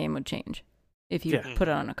of that game would change if you Yeah. put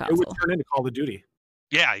it on a It would console. turn into Call of Duty.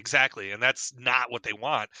 Yeah, exactly. And that's not what they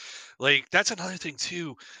want. Like that's another thing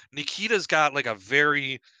too. Nikita's got like a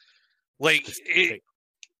very like Specific.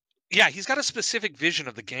 yeah, he's got a specific vision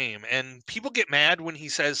of the game, and people get mad when he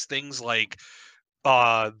says things like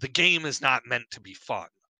the game is not meant to be fun,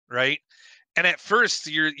 right? And at first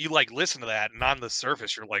you like listen to that, and on the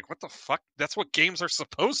surface you're like, what the fuck? That's what games are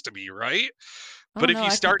supposed to be, right? But if no, you I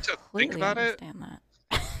start to think completely about it, understand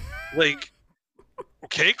that. like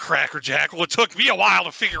okay, Cracker Jack, well, it took me a while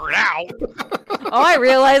to figure it out. Oh, I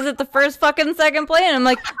realized it the first fucking second play, and I'm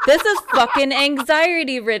like, this is fucking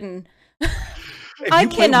anxiety ridden. I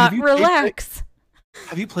cannot relax.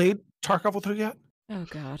 Have you played Tarkov 3 yet? Oh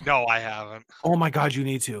god, No, I haven't. Oh my god, you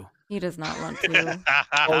need to. he does not want to. Oh,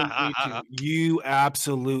 you need to. You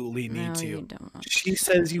absolutely need No, to. you don't want She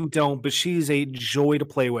says you don't, but she's a joy to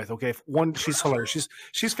play with. Okay, one, she's hilarious.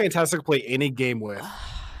 She's fantastic to play any game with,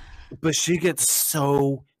 but she gets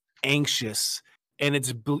so anxious, and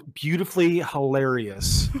it's beautifully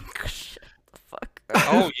hilarious. Shut the fuck.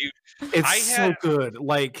 Oh, you It's I so had- good.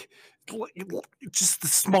 Like just the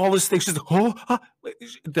smallest thing. She's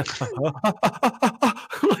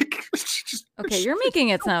like, just, Okay, you're making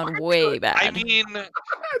it sound way bad. I mean,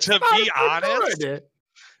 it's to not be honest, good.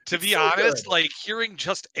 to be so honest, good. like hearing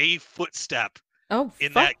just a footstep oh,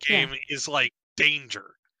 in fuck that game is like danger.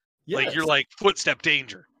 Like you're Yes. like footstep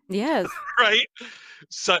danger, Yeah. Yes. right?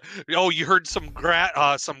 So, oh, you heard some grass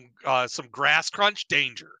crunch,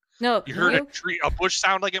 danger. No. You heard a bush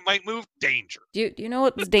sound like it might move, danger. Do you know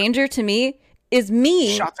what's danger to me? Is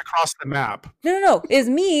me. Shots across the map. No. Is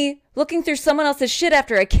me looking through someone else's shit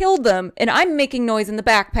after I killed them, and I'm making noise in the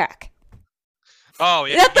backpack. Oh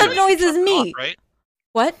yeah, That you noise can is shut that off, me. right?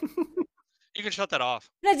 What? You can shut that off.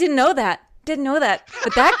 I didn't know that.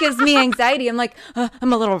 But that gives me anxiety. I'm like,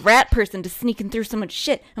 I'm a little rat person just sneaking through someone's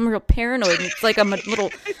shit. I'm real paranoid. And it's like I'm a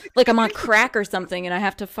little, like I'm on crack or something, and I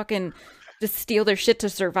have to fucking just steal their shit to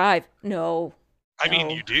survive. No. I mean,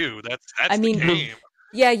 No. you do. That's I mean, the game.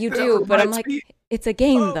 Yeah, you do. But I'm reminds like, me- it's a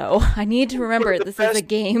game, though. I need to remember the this is a best-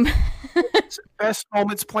 game. Best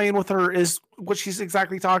moments playing with her is what she's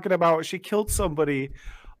exactly talking about. She killed somebody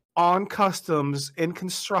on customs in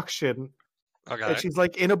construction, and Okay. she's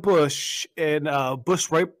like in a bush, and bush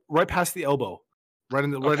right past the elbow, right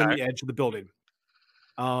in the edge of the building.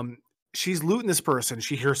 She's looting this person.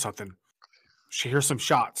 She hears something. She hears some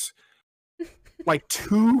shots. Like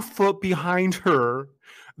 2 foot behind her,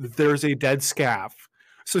 there's a dead scav.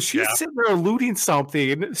 So she's Yeah. sitting there looting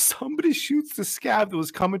something. Somebody shoots the scav that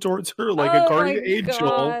was coming towards her like Oh a guardian my angel.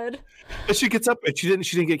 God. And she gets up and she didn't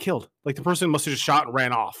get killed. Like the person must have just shot and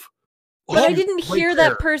ran off. But I She was didn't right hear there.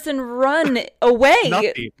 that person run away.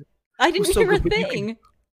 Nothing. I didn't was so hear a good, but you could- thing.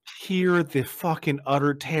 Hear the fucking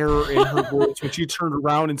utter terror in her voice when she turned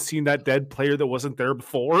around and seen that dead player that wasn't there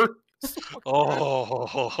before.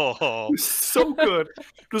 Oh, It was so good.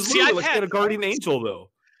 It was See, literally I've like she had had a guardian moments- angel though.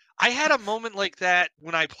 I had a moment like that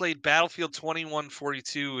when I played Battlefield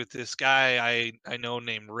 2142 with this guy I know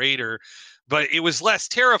named Raider, but it was less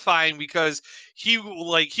terrifying because he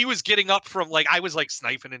was getting up from like I was like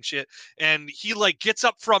sniping and shit, and he like gets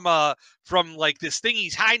up from like this thing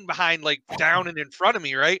he's hiding behind like down and in front of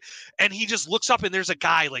me, right? And he just looks up and there's a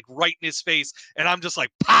guy like right in his face, and I'm just like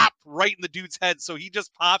pop right in the dude's head. So he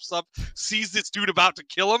just pops up, sees this dude about to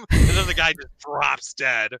kill him, and then the guy just drops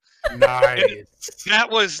dead. Nice. That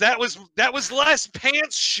was less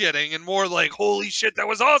pants shitting and more like holy shit, that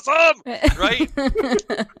was awesome. Right?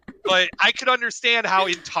 But I could understand how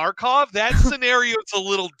in Tarkov that scenario is a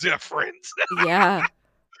little different. Yeah.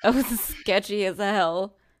 That was sketchy as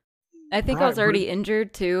hell. I think I Right, was already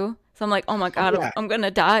injured too. So I'm like, oh my God, yeah. I'm going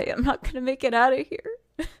to die. I'm not going to make it out of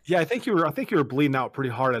here. Yeah, I think you were bleeding out pretty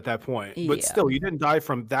hard at that point. But Yeah. still, you didn't die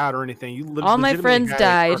from that or anything. You All my legitimately friends had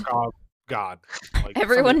died. Tarkov God. Like,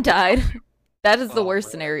 Everyone died. That is the Oh, worst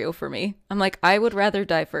man. scenario for me. I'm like, I would rather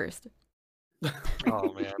die first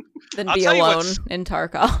Oh man. than I'll be tell you alone what's- in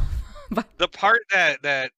Tarkov. The part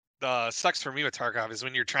that sucks for me with Tarkov is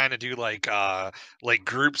when you're trying to do like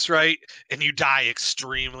groups, right? And you die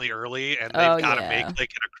extremely early and they've Oh, gotta yeah. make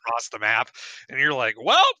like it across the map. And you're like,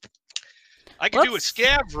 well, I can do a Let's-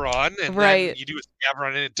 scav run, and then Right. you do a scav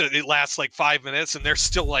run, and it lasts like 5 minutes, and they're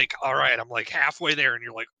still like, all right, I'm like halfway there, and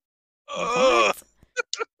you're like, ugh.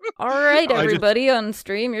 What? All right, I just- everybody on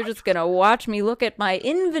stream, you're just gonna watch me look at my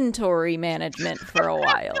inventory management for a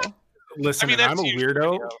while. Listen, mean, I'm a that's usually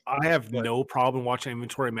weirdo. video, I have but- no problem watching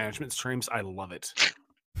inventory management streams. I love it.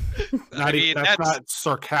 I mean, That's that's not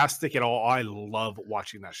sarcastic at all. I love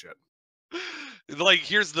watching that shit. like,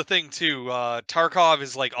 here's the thing too. Tarkov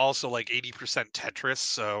is like also like 80% Tetris,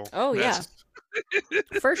 so Oh yeah, Yes.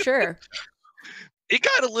 for sure. it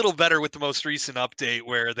got a little better with the most recent update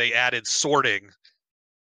where they added sorting.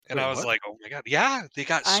 And Wait, I was what? like, oh my god, yeah, they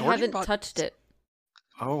got I sorting haven't buttons. touched it.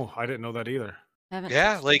 Oh, I didn't know that either. Haven't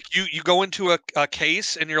Yeah, touched like you go into a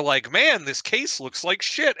case and you're like, man, this case looks like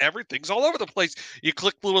shit. Everything's all over the place. You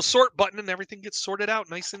click the little sort button and everything gets sorted out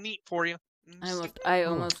nice and neat for you. I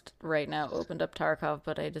almost right now opened up Tarkov,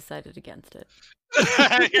 but I decided against it.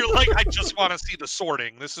 You're like, I just want to see the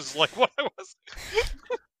sorting. This is like what I was.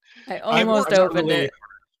 I I've almost not opened really- it.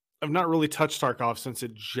 I've not really touched Tarkov since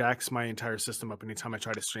it jacks my entire system up anytime I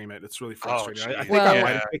try to stream it. It's really frustrating. I geez. think I Well-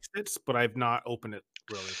 might have fixed it, but I've not opened it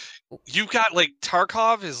really. You got like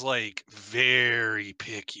Tarkov is like very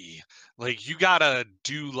picky. Like you gotta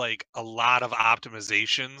do like a lot of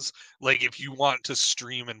optimizations. Like if you want to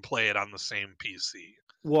stream and play it on the same PC.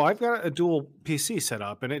 Well, I've got a dual PC set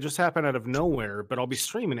up, and it just happened out of nowhere. But I'll be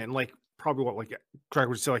streaming it, and like probably like Craig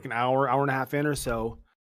would say, like an hour and a half in or so.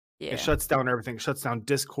 Yeah. It shuts down everything. It shuts down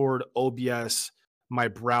Discord, OBS, my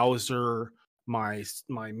browser, my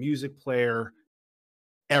music player.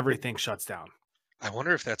 Everything shuts down. I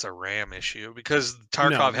wonder if that's a RAM issue because No,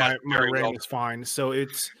 Tarkov has my very RAM well. is fine. So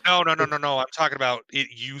it's No. I'm talking about it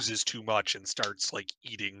uses too much and starts like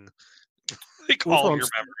eating like Well, that's all what your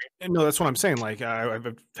I'm memory. no, that's what I'm saying. Like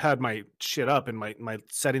I've had my shit up, and my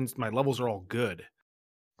settings, my levels are all good,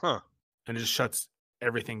 Huh. and it just shuts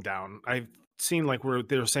everything down. I've seen like where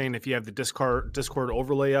they were saying if you have the Discord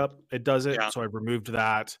overlay up, it does it. Yeah. So I removed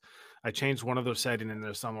that. I changed one of those settings in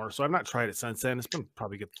there somewhere. So I've not tried it since then. It's been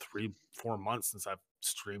probably good 3-4 months since I've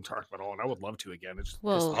streamed Tarkov at all, and I would love to again. It's just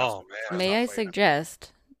Well, Oh man. May I not playing it.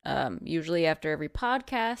 suggest, usually after every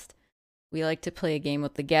podcast, we like to play a game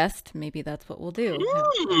with the guest. Maybe that's what we'll do. Have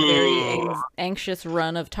a very Ooh. anxious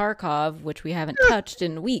run of Tarkov, which we haven't touched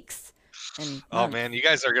in weeks. And Oh man, you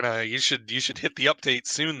guys are gonna you should hit the update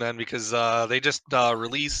soon then because they just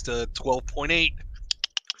released 12.8.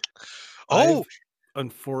 Oh, I've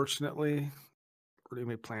unfortunately already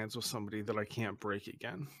made plans with somebody that I can't break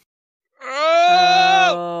again.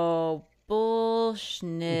 Oh,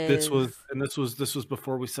 bullshit. This was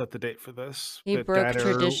before we set the date for this. He but broke Dad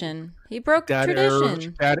Error- tradition. He broke Dad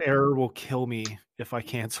tradition. Error will kill me if I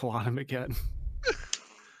cancel on him again.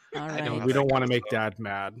 All I right. know how We that don't want to goes, make though. Dad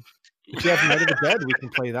mad. If you have Night of the Dead, we can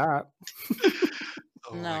play that.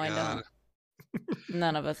 Oh No, my I God. don't.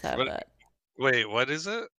 None of us have What- that. Wait, what is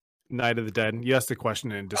it? Night of the Dead. You asked the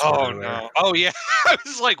question in Discord. Oh earlier. no. Oh yeah. I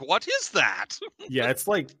was like, what is that? Yeah, it's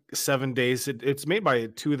like 7 days. It's made by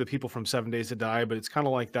two of the people from 7 Days to Die, but it's kind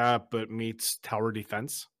of like that, but meets tower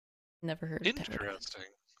defense. Never heard of that. Interesting.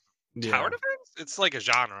 Yeah. Tower defense? It's like a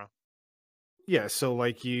genre. Yeah, so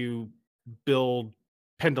like you build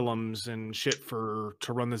pendulums and shit to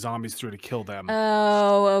run the zombies through to kill them.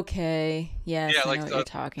 Oh, okay. Yes, Yeah, I like know what the- you're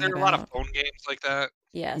talking There are a about. lot of phone games like that.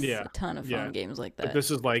 Yes, Yeah, a ton of yeah. phone games like But that.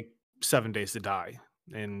 this is like 7 Days to Die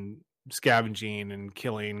and scavenging and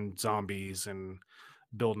killing zombies and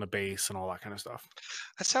building a base and all that kind of stuff.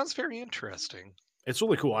 That sounds very interesting. It's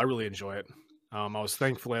really cool. I really enjoy it. I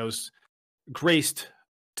was graced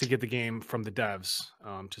to get the game from the devs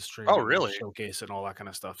to stream. Oh, it and really? showcase it and all that kind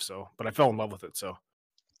of stuff. So, but I fell in love with it. So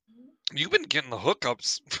You've been getting the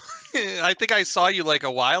hookups. I think I saw you like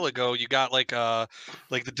a while ago. You got like the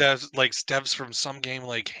devs from some game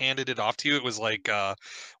like handed it off to you. It was like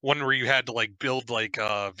one where you had to like build like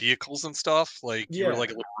vehicles and stuff. Like you were Yeah. like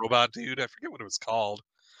a little robot dude. I forget what it was called.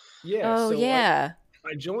 yeah. Oh, yeah.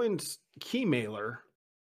 I joined Keymailer,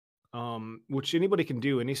 which anybody can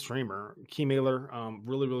do, any streamer. Keymailer,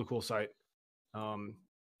 really, really cool site.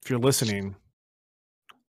 If you're listening,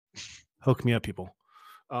 hook me up, people.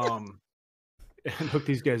 And hook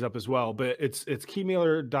these guys up as well. But it's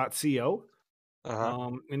keymailer.co.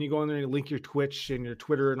 Uh-huh. And you go in there and you link your Twitch and your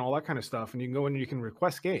Twitter and all that kind of stuff. And you can go in and you can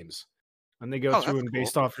request games. And they go Oh, through that's and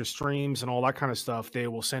based off your streams and all that kind of stuff, they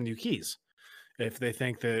will send you keys if they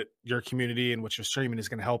think that your community and what you're streaming is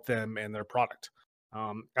going to help them and their product.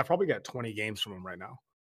 I've probably got 20 games from them right now.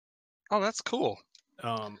 Oh, that's cool.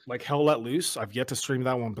 Like Hell Let Loose, I've yet to stream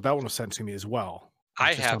that one, but that one was sent to me as well.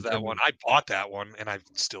 I It's just have that something- one. I bought that one, and I've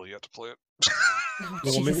still yet to play it. Oh,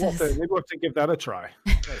 Well, maybe we'll, Jesus. have to give that a try.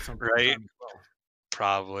 at some point in Right. time as well.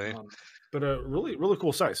 Probably. But a really, really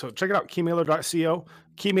cool site. So check it out, keymailer.co.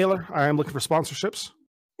 Keymailer, I am looking for sponsorships.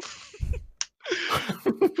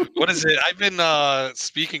 What is it? I've been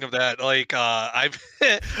speaking of that, like I've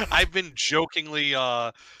I've been jokingly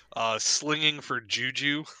slinging for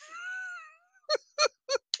Juju.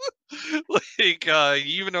 Like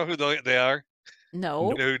you even know who they are?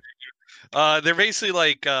 No. No. They're basically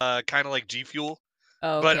like kind of like G Fuel,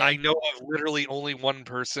 Oh, but I okay. know of literally only one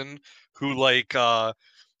person who like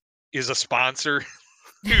is a sponsor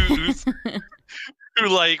who's who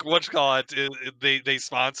like they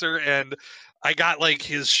sponsor, and I got like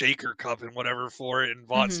his shaker cup and whatever for it and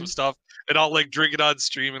bought some Mhm. stuff, and I'll like drink it on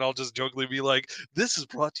stream, and I'll just jokingly be like, "This is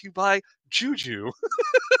brought to you by Juju."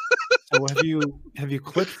 So have you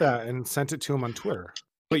clipped that and sent it to him on Twitter?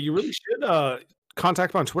 But you really should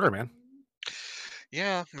contact him on Twitter, man.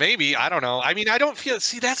 Yeah, maybe. I don't know. I mean, I don't feel.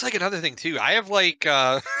 See, that's like another thing too. I have like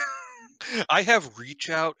I have reach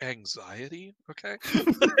out anxiety. Okay.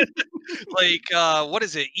 Like what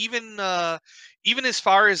is it? Even as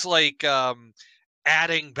far as like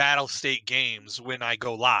adding battle state games when I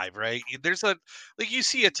go live, right? There's a like you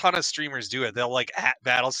see a ton of streamers do it. They'll like at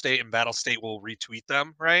battle state and battle state will retweet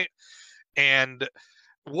them, right? And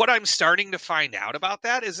what I'm starting to find out about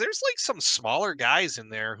that is there's like some smaller guys in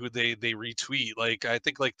there who they retweet. Like I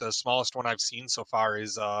think like the smallest one I've seen so far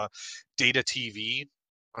is Data TV.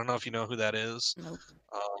 I don't know if you know who that is. Nope.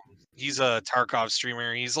 He's a Tarkov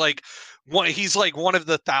streamer. He's like one of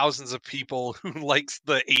the thousands of people who likes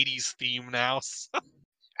the 80s theme now. So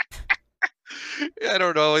I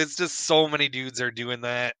don't know. It's just so many dudes are doing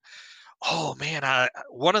that. Oh man,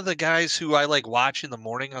 one of the guys who I like watch in the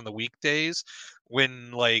morning on the weekdays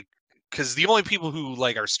when like because the only people who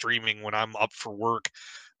like are streaming when I'm up for work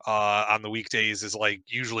on the weekdays is like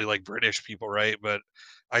usually like British people, right? But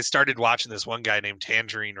I started watching this one guy named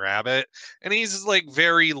Tangerine Rabbit, and he's like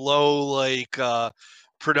very low like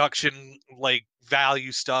production like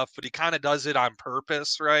value stuff, but he kind of does it on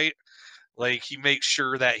purpose, right? Like he makes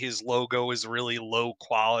sure that his logo is really low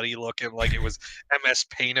quality looking, like it was MS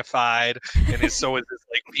Paintified, and so is his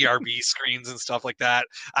like PRB screens and stuff like that.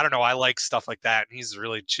 I don't know. I like stuff like that, and he's a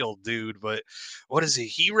really chill dude. But what is he?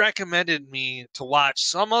 He recommended me to watch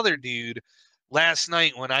some other dude last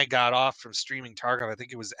night when I got off from streaming Tarkov. I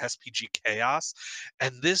think it was SPG Chaos,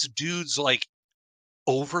 and this dude's like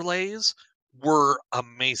overlays were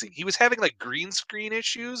amazing. He was having like green screen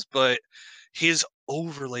issues, but his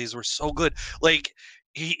overlays were so good. Like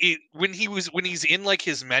when he's in like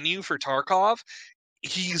his menu for Tarkov,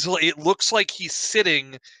 it looks like he's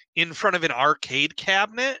sitting in front of an arcade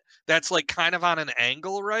cabinet that's like kind of on an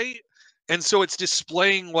angle, right? And so it's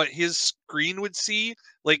displaying what his screen would see,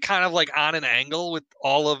 like kind of like on an angle with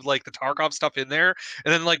all of like the Tarkov stuff in there.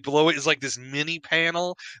 And then like below it is like this mini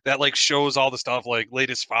panel that like shows all the stuff like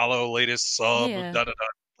latest follow, latest sub, Yeah. da da da,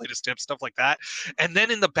 latest tip, stuff like that. And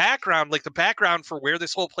then in the background, like the background for where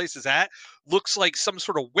this whole place is at looks like some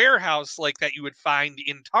sort of warehouse like that you would find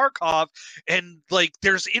in Tarkov. And like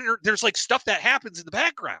there's like stuff that happens in the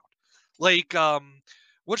background. Like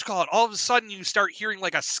what you call it? All of a sudden you start hearing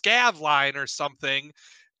like a scav line or something,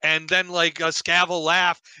 and then like a scav will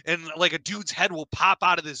laugh, and like a dude's head will pop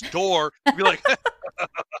out of this door, and be like,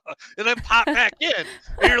 and then pop back in,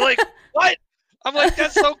 and you're like, what? I'm like,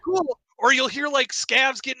 that's so cool. Or you'll hear like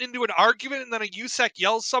scavs getting into an argument, and then a USEC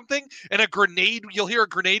yells something, and you'll hear a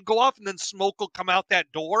grenade go off, and then smoke will come out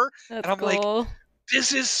that door, That's and I'm like, cool.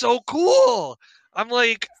 this is so cool. I'm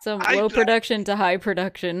like, Some low production to high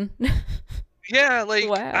production. yeah, like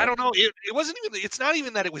Wow. I don't know. It wasn't even. It's not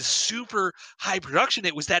even that it was super high production.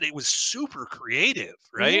 It was that it was super creative,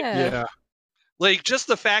 right? Yeah. Like just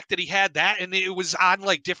the fact that he had that, and it was on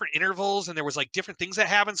like different intervals, and there was like different things that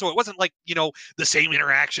happened. So it wasn't like the same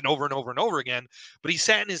interaction over and over and over again. But he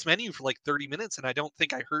sat in his menu for like 30 minutes, and I don't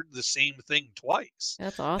think I heard the same thing twice.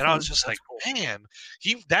 That's awesome. And I was just like, man,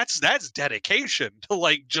 that's dedication to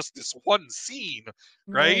like just this one scene,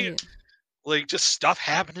 right? Like just stuff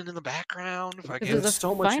happening in the background. There's a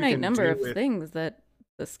so much you finite can number do of with- things that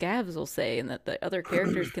the scavs will say and that the other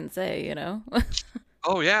characters can say, you know?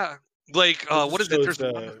 Oh yeah. Like what is it? Shows There's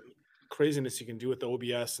the craziness you can do with the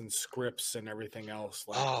OBS and scripts and everything else.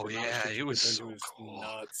 Like, oh the amount of yeah, shit it you was can so do is cool.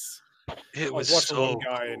 nuts. It was watching so one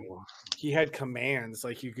guy and cool. he had commands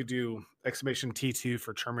like you could do exclamation T2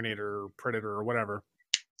 for Terminator or Predator or whatever.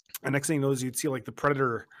 And next thing you know is you'd see like the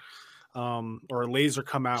Predator or a laser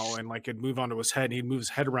come out and like it'd move onto his head and he'd move his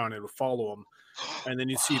head around and it would follow him. And then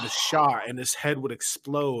you'd see the shot and his head would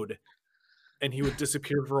explode and he would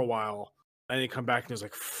disappear for a while. And then he'd come back and he was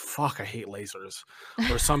like, fuck, I hate lasers.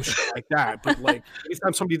 Or some shit like that. But like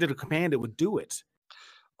anytime somebody did a command, it would do it.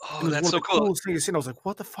 Oh, that's so cool. Coolest thing I've seen. I was like,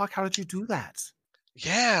 what the fuck? How did you do that?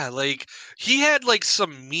 Yeah, like he had like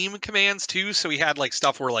some meme commands too. So he had like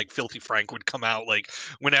stuff where like Filthy Frank would come out like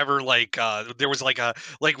whenever like there was like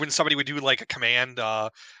when somebody would do like a command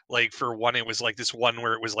like for one it was like this one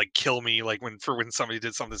where it was like kill me like when somebody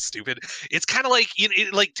did something stupid. It's kind of like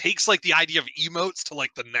it like takes like the idea of emotes to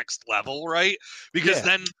like the next level, right? Because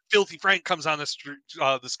Yeah. then Filthy Frank comes on the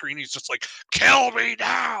screen, he's just like kill me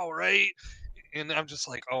now, right? And I'm just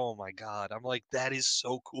like, oh my god. I'm like, that is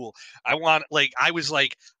so cool. I want like I was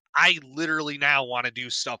like, I literally now want to do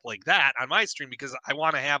stuff like that on my stream because I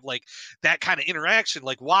want to have like that kind of interaction.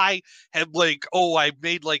 Like, why have like, oh, I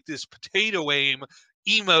made like this potato aim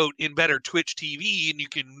emote in better Twitch TV, and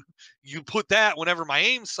you put that whenever my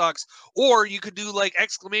aim sucks, or you could do like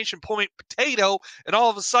exclamation point potato, and all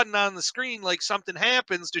of a sudden on the screen like something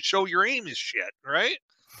happens to show your aim is shit, right?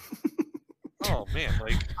 Oh man,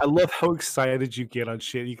 like I love how excited you get on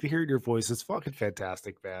shit. You can hear it in your voice. It's fucking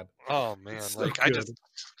fantastic, man. oh man, It's so like good.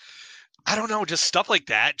 I don't know, just stuff like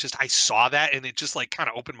that. Just I saw that and it just like kind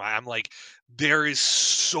of opened my. I'm like, there is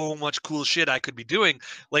so much cool shit I could be doing.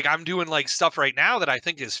 Like I'm doing like stuff right now that I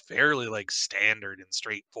think is fairly like standard and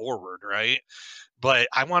straightforward, right? But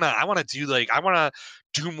I wanna do like I wanna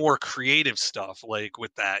do more creative stuff like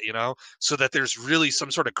with that, so that there's really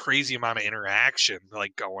some sort of crazy amount of interaction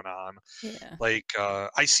like going on. Yeah. Like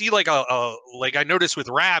I see like like I noticed with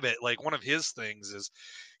Rabbit, like one of his things is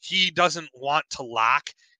he doesn't want to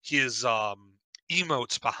lock his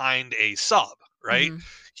emotes behind a sub, right? hmm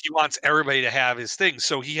He wants everybody to have his things.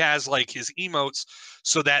 So he has like his emotes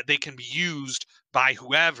so that they can be used by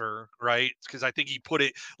whoever, right? Because I think he put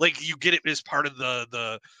it like you get it as part of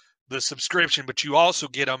the subscription, but you also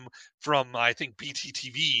get them from I think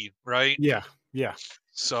BTTV, right? Yeah, yeah.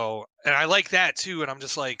 So, and I like that too. And I'm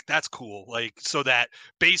just like, that's cool. Like, so that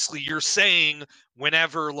basically you're saying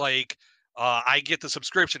whenever like I get the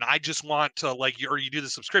subscription, I just want to like, or you do the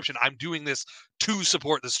subscription, I'm doing this to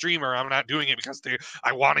support the streamer. I'm not doing it because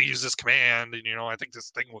I want to use this command. And, I think this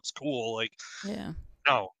thing looks cool. Like, Yeah.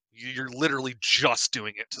 no, you're literally just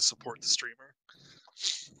doing it to support the streamer.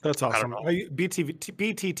 That's I don't awesome. know.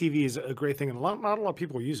 BTTV is a great thing, and not a lot of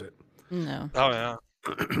people use it. No. Oh, yeah.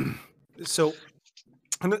 So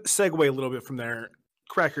I'm gonna segue a little bit from there.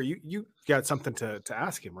 Cracker, you got something to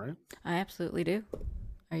ask him, right? I absolutely do.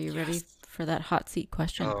 Are you ready for that hot seat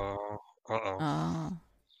question? Oh, uh-oh. Oh.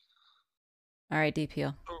 All right,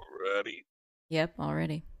 DPL. Already. Yep,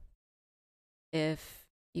 already. If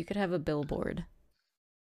you could have a billboard,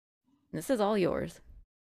 this is all yours,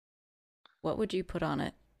 what would you put on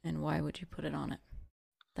it, and why would you put it on it?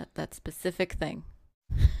 That specific thing.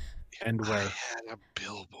 And I where? had a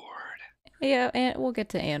billboard. Yeah, and we'll get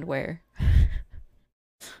to and where.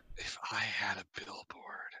 If I had a billboard.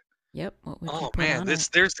 Yep, what would you Oh put man, on this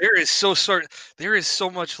it? there is so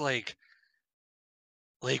much like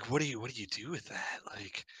what do you do with that?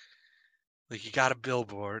 Like you got a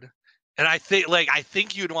billboard. And I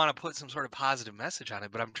think you'd want to put some sort of positive message on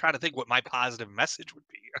it, but I'm trying to think what my positive message would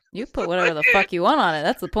be. You put whatever the fuck you want on it.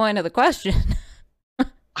 That's the point of the question.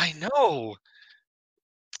 I know.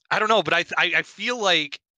 I don't know, but I feel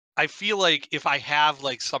like if I have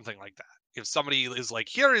like something like that, if somebody is like,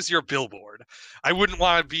 here is your billboard, I wouldn't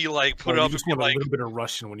want to be like put You up and just be want a like, little bit of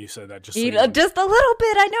Russian when you said that. Just so You you know. just a little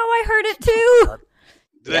bit. I know. I heard it too.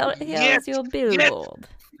 "That- Here's your billboard.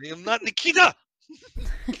 I am not Nikita.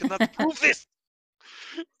 I cannot prove this.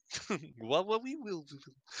 Well, we will.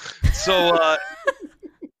 So, a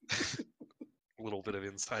little bit of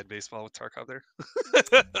inside baseball with Tarkov there.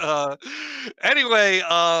 Anyway,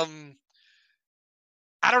 I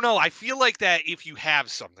don't know. I feel like that if you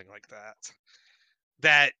have something like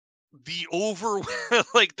that the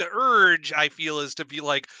like the urge I feel is to be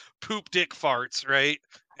like poop dick farts, right?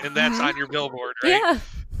 And that's on your billboard, right? Yeah.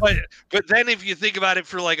 But then if you think about it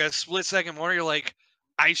for like a split second more, you're like,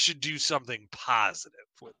 I should do something positive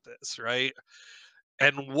with this, right?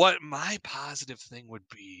 And what my positive thing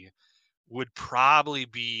would probably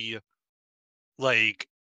be like,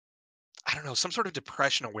 I don't know, some sort of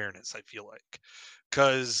depression awareness, I feel like.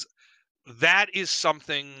 Because that is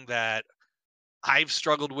something that I've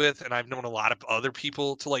struggled with, and I've known a lot of other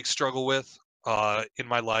people to like struggle with in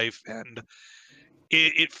my life. And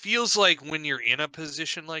it feels like when you're in a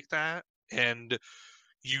position like that and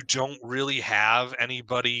you don't really have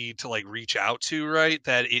anybody to like reach out to, right?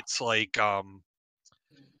 That it's like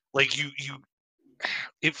you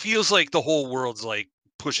it feels like the whole world's like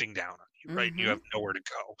pushing down on you, right? And you have nowhere to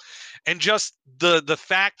go. And just the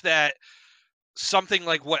fact that something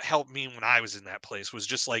like what helped me when I was in that place was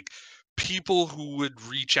just like people who would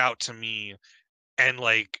reach out to me and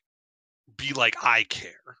like be like I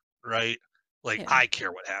care, right? Like, Yeah. I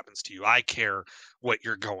care what happens to you. I care what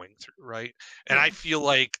you're going through, right? And I Yeah. feel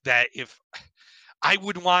like that if I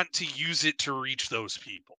would want to use it to reach those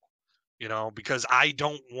people, because I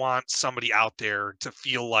don't want somebody out there to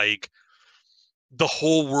feel like the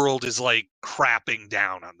whole world is like crapping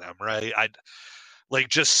down on them, right? I'd like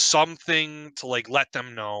just something to like let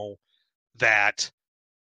them know that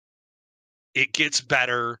it gets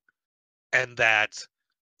better and that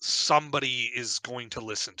somebody is going to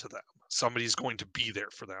listen to them. Somebody's going to be there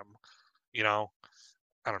for them, you know?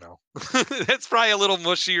 I don't know. That's probably a little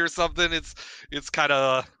mushy or something. It's kind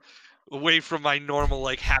of away from my normal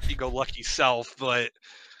like happy-go-lucky self, but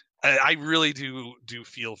I really do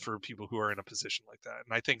feel for people who are in a position like that.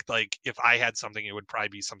 And I think like if I had something, it would probably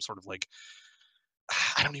be some sort of like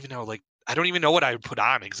I don't even know, like I don't even know what I would put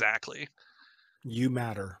on exactly. You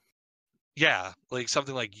matter. Yeah, like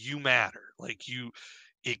something like you matter, like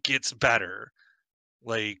it gets better,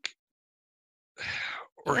 like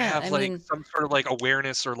or Yeah, have I like mean, some sort of like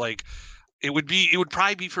awareness or like it would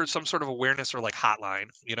probably be for some sort of awareness or like hotline,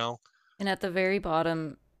 and at the very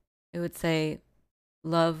bottom, it would say,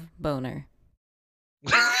 "Love boner."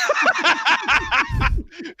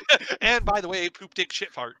 And by the way, poop dick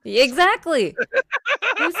shit fart. Exactly.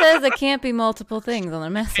 Who says it can't be multiple things on a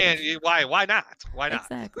And message? why not? Why not?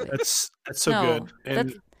 Exactly. That's so No, good.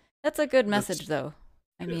 And that's a good that's- message, though.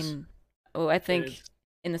 I it is. mean, I It think is.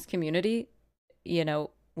 in this community,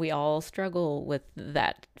 we all struggle with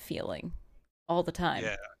that feeling all the time.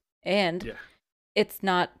 Yeah. And Yeah. it's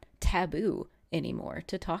not taboo anymore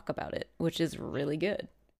to talk about it, which is really good.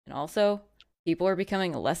 And also, people are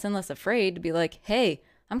becoming less and less afraid to be like, hey,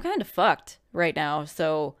 I'm kind of fucked right now,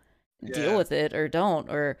 so deal Yeah. with it or don't.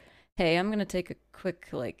 Or, hey, I'm going to take a quick,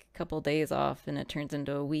 like, couple days off and it turns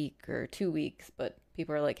into a week or 2 weeks. But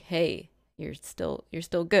people are like, hey, you're still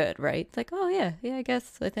good, right? It's like, oh, yeah, I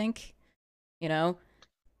guess, I think,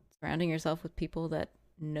 surrounding yourself with people that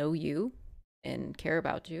know you and care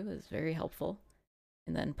about you is very helpful.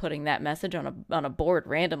 And then putting that message on a board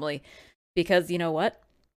randomly, because you know what?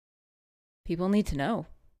 People need to know.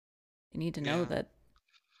 They need to know Yeah. that,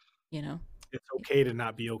 It's okay to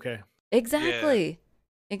not be okay. Exactly.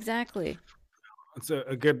 Exactly. It's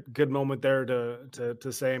a good moment there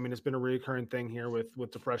to say. I mean, it's been a recurring thing here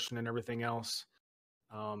with depression and everything else.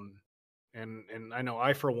 And I know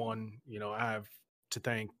I, for one, I have to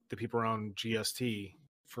thank the people around GST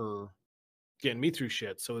for getting me through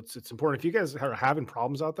shit. So it's important. If you guys are having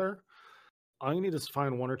problems out there, all you need is to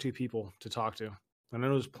find one or two people to talk to. And I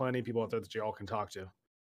know there's plenty of people out there that you all can talk to.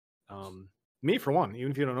 Me, for one,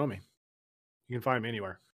 even if you don't know me, you can find me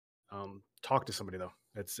anywhere. Talk to somebody though.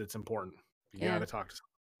 It's important. You Yeah. gotta talk to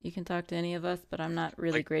somebody. You can talk to any of us, but I'm not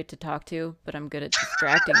really Like- great to talk to, but I'm good at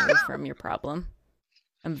distracting you from your problem.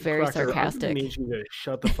 I'm very Cracker, I'm gonna sarcastic. need you to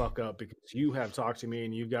shut the fuck up because you have talked to me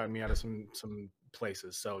and you've gotten me out of some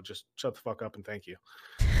places. So just shut the fuck up and thank you.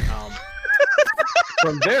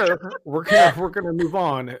 From there, we're gonna move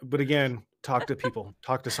on. But again, talk to people,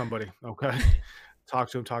 talk to somebody. Okay, talk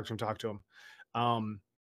to them.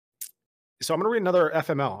 So I'm gonna read another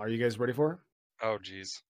FML. Are you guys ready for it? Oh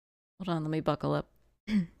geez. Hold on, let me buckle up.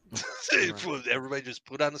 Everybody just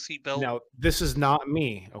put on the seatbelt. Now, this is not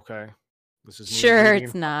me. Okay, this is me Sure, reading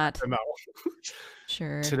it's not. FML.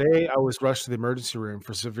 Sure. Today, I was rushed to the emergency room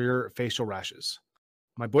for severe facial rashes.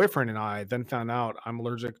 My boyfriend and I then found out I'm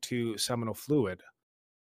allergic to seminal fluid.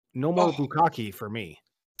 No more Oh. bukkake for me.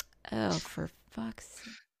 Oh, for fuck's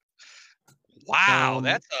sake. Wow, Um,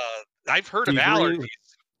 that's I've heard do of you agree allergies.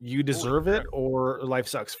 You deserve it, or life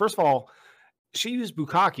sucks. First of all, she used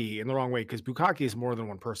bukkake in the wrong way because bukkake is more than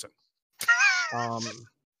one person.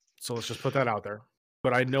 So let's just put that out there.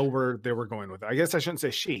 But I know where they were going with it. I guess I shouldn't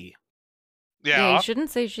say she. Yeah, Yeah, you shouldn't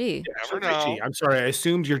say she. you I never shouldn't say she. know. I'm sorry. I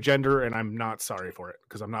assumed your gender, and I'm not sorry for it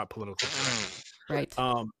because I'm not political. Right.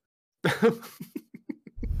 If you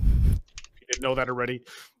didn't know that already,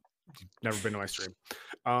 you've never been to my stream.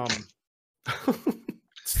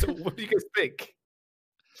 So what do you guys think?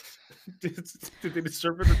 Did they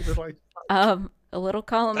deserve it or did they like? A little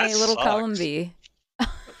column A, That a little column sucks. B.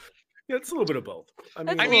 Yeah, it's a little bit of both.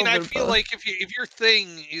 That's I a mean, little I bit of feel both. like if your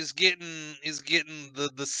thing is getting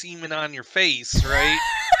the semen on your face, right?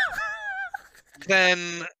 Then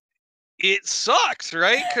it sucks,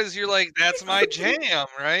 right? Because you're like, that's my jam,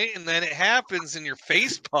 right? And then it happens, and your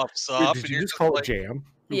face puffs Wait, up, did and you you're just just call like, it jam?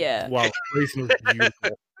 Yeah. Wow, phrasing was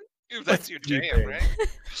beautiful. if that's your What do you jam, think? right?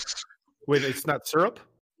 Wait, it's not syrup?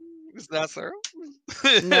 It's not syrup.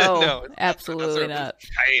 No, it's absolutely syrup, not.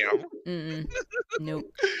 it's jam. Mm-mm. Nope.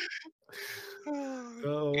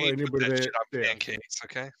 Oh, You ain't put anybody that that shit on yeah. pancakes,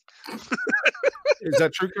 okay? Is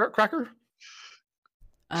that true, Cracker?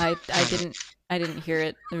 I didn't hear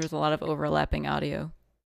it. There was a lot of overlapping audio.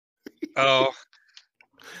 Oh,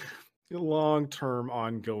 Long-term,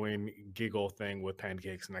 ongoing giggle thing with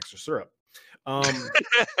pancakes and extra syrup. And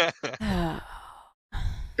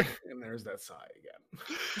there's that sigh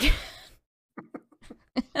again.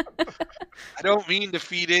 I don't mean to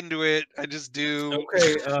feed into it. I just do.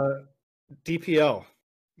 Okay, DPL.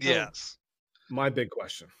 Yes. My big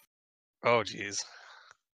question: Oh, geez.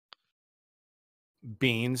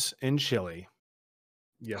 beans in chili?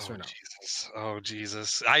 Yes Oh, or no? Jesus. Oh,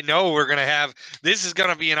 Jesus. I know we're gonna have. This is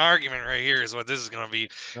gonna be an argument right here. Is what this is gonna be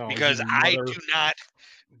No, because you I mother- do not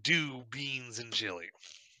do beans and chili.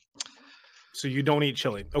 So you don't eat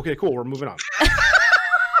chili? Okay, cool. We're moving on.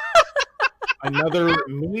 Another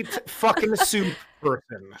meat fucking soup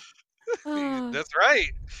person. That's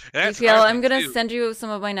right. That's DPL, my I'm thing, gonna too. send you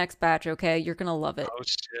some of my next batch. Okay, you're gonna love it. Oh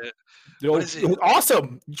shit. Yo, What is it?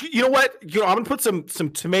 awesome. You know what? I'm gonna put some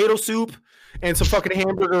tomato soup and some fucking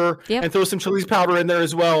hamburger Yep. and throw some chili powder in there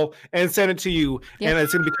as well and send it to you. Yep. And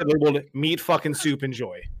it's gonna be labeled meat fucking soup.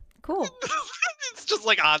 Enjoy. Cool. It's just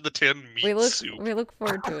like on the tin meat soup. We look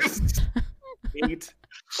forward to it. Meat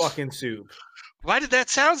fucking soup. Why did that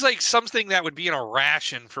sounds like something that would be in a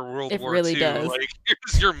ration for World It War really II? does. Like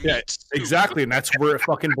here's your meat. Yeah, soup. exactly. And that's where it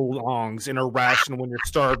fucking belongs, in a ration when you're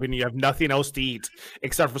starving and you have nothing else to eat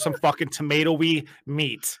except for some fucking tomatoey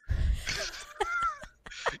meat.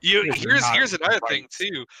 You Yes, you're here's not another right. thing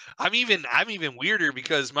too. I'm even weirder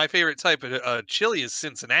because my favorite type of chili is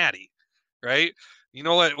Cincinnati, right? You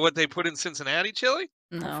know what they put in Cincinnati chili?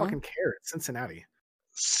 I don't No. fucking care. It's Cincinnati.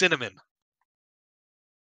 Cinnamon.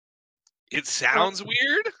 It sounds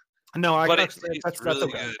weird. No, I But can it understand. tastes That's really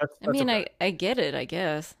okay. good. That's I mean, okay. I get it, I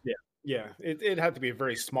guess. Yeah, it had to be a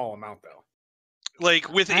very small amount though. Like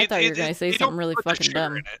with I it, thought you were it- gonna it- say they something don't really put the fucking sugar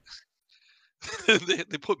dumb. in it.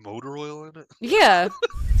 they put motor oil in it Yeah.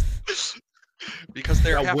 That because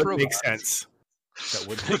they're half would make robots. sense. That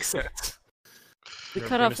would make sense. We They're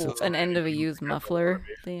cut off innocent an end of a already. used muffler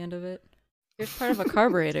at the end of it. It's part of a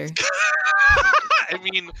carburetor. I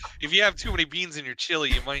mean, if you have too many beans in your chili,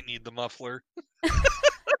 you might need the muffler.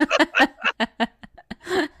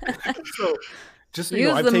 So, just so you know,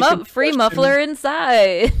 Use I've the taken free question- muffler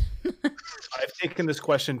inside. I've taken this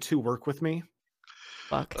question to work with me,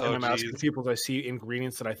 Fuck. Oh, and I'm asking geez. people as I see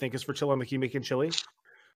ingredients that I think is for chili. I'm like, you making chili? And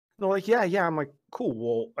they're like, yeah. I'm like, cool.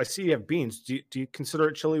 Well, I see you have beans. Do you consider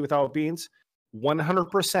it chili without beans?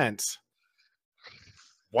 100%.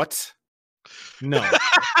 What? No,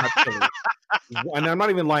 not chili. And I'm not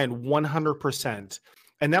even lying. 100%.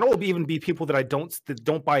 And that'll even be people that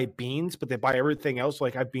don't buy beans, but they buy everything else.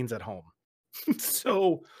 Like I have beans at home.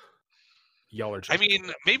 So y'all are. I just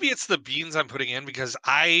mean, maybe it's the beans I'm putting in because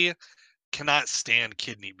I cannot stand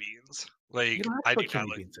kidney beans. you Like don't have I to do put not kidney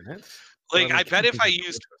like. beans in it. Like But, I bet if I kidney beans are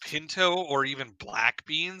used delicious. pinto or even black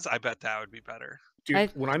beans, I bet that would be better.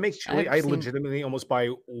 Dude, when I make chili, I've I seen- legitimately almost buy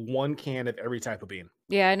one can of every type of bean.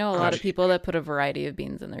 Yeah, I know a lot of gee. people that put a variety of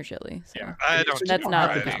beans in their chili. So Yeah, I and don't so you that's don't not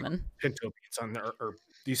have the to variety. do common. pinto beans on there, or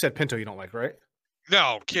you said pinto you don't like, right?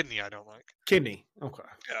 No, kidney I don't like. Kidney. Okay.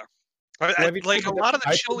 have you Like a tried the lot of the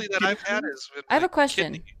type of chili that kidney I've had beans? is with, I have a like,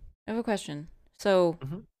 question. kidney. I have a question. So,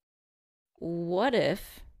 Mhm. what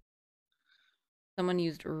if someone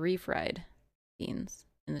used refried beans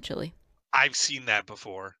in the chili? I've seen that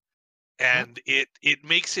before, and it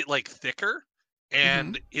makes it like thicker,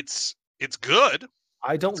 and it's good.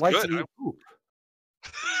 I don't It's like good. to eat poop.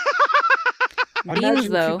 Beans, Imagine if you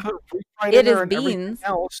though, put refried it in there is and everything beans.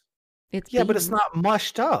 else. it's Yeah, but it's beans. not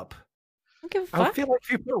mushed up. I don't give a I fuck. feel like if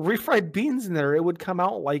you put refried beans in there, it would come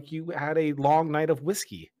out like you had a long night of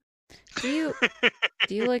whiskey. Do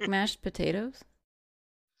you like mashed potatoes?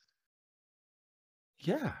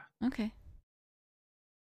 Yeah, Okay.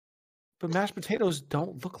 but mashed potatoes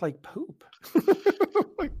don't look like poop.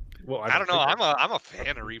 Well, I don't know. think I'm a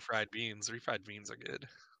fan of refried beans. Refried beans are good.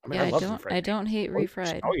 I mean, Yeah, I I love don't. refried I beans. don't hate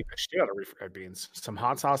refried. I'll eat the shit out of refried beans. Some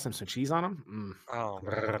hot sauce and some cheese on them. Oh,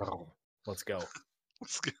 Let's go.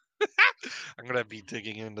 that's good. I'm gonna be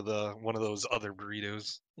digging into one of those other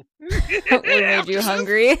burritos. What made you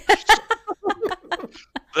hungry?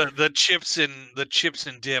 The chips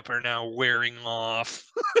and dip are now wearing off.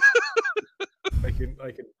 I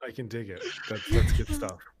can dig it. That's good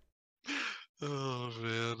stuff. Oh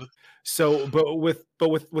man. So, but with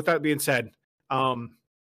that being said,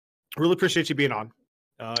 really appreciate you being on.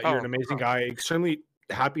 You're Oh, an no amazing problem. guy. Extremely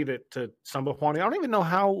happy to stumble upon you. I don't even know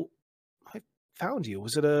how I found you.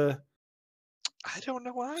 Was it a I don't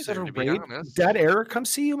know was it either, a to be raid? honest. Did Eric come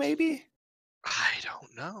see you? Maybe. I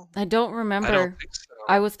don't know. I don't I remember. don't think so.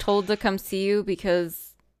 I was told to come see you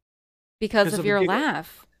because Because of of your Giggle?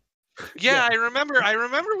 laugh. Yeah, I remember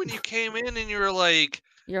when you came in and you were like,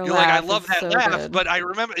 Your you're like, I laugh love is that so laugh, good. but I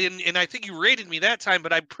remember, and I think you rated me that time,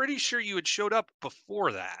 but I'm pretty sure you had showed up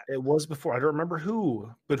before that. It was before. I don't remember who,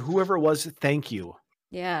 but whoever it was, thank you.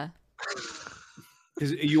 Yeah.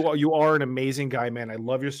 Because you are an amazing guy, man. I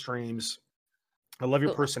love your streams. I love your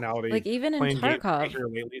Well, personality. like even in Playing games Tarkov. here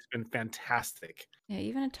lately has been fantastic. Yeah,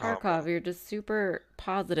 even in Oh, man. Tarkov, you're just super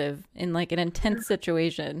positive in like an intense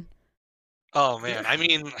situation. Oh man, I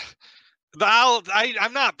mean,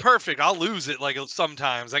 I'm not perfect. I'll lose it like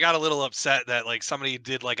sometimes. I got a little upset that like somebody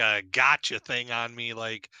did like a gotcha thing on me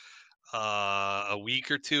like a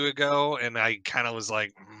week or two ago, and I kind of was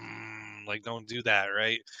like, don't do that,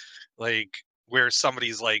 right? Like where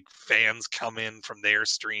somebody's like fans come in from their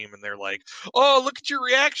stream and they're like, "Oh, look at your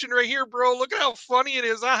reaction right here, bro. Look at how funny it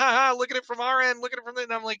is. Ah, ha, ha. Look at it from our end. Look at it from the."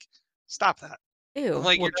 And I'm like, "Stop that." I'm Ew.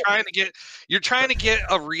 like, Well, you're trying to get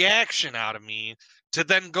a reaction out of me to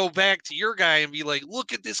then go back to your guy and be like,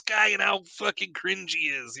 look at this guy and how fucking cringe he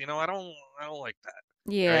is. You know, I don't like that.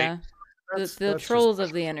 Right? Yeah. The that's trolls just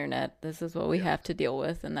of the internet. This is what we yeah. have to deal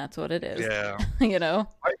with, and that's what it is. Yeah. You know?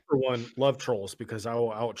 I for one love trolls because I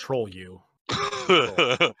will out troll you.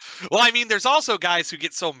 Well, I mean, there's also guys who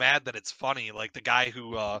get so mad that it's funny. Like the guy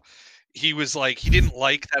who he was like, he didn't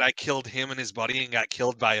like that I killed him and his buddy and got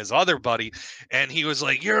killed by his other buddy. And he was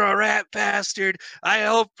like, "You're a rat bastard. I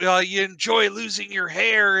hope you enjoy losing your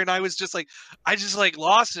hair." And I was just like, I just like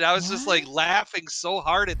lost it. I was just like What? laughing so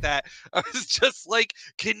hard at that. I was just like,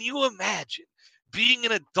 can you imagine being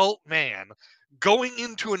an adult man going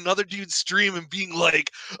into another dude's stream and being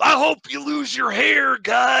like, "I hope you lose your hair,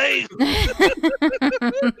 guy."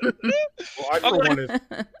 Well, I I'm for like, one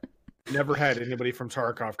have never had anybody from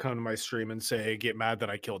Tarkov come to my stream and say get mad that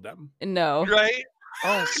I killed them. No. right?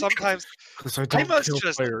 Oh, sometimes Because I I don't must kill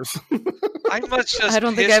just players. I must just I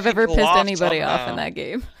don't think piss I've ever people pissed off anybody off in somehow. that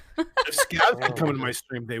game. If scavs could come Oh. into my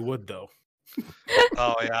stream, they would though.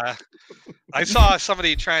 Oh yeah, I saw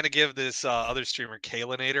somebody trying to give this other streamer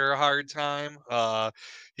Kalinator a hard time.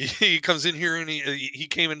 He comes in here and he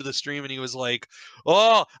came into the stream and he was like,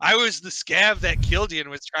 "Oh, I was the scav that killed you," and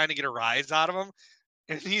was trying to get a rise out of him.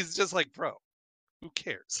 And he's just like, "Bro, who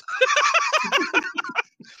cares?"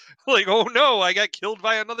 Like, "Oh no, I got killed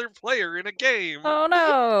by another player in a game." Oh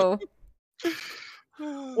no.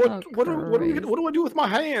 What Oh, what Christ. do I do with my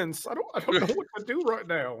hands? I don't know what to do right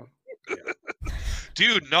now.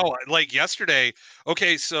 Dude, no, like yesterday.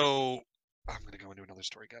 Okay, so I'm gonna go into another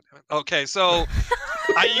story. Goddammit. Okay, so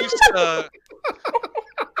I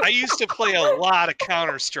used to play a lot of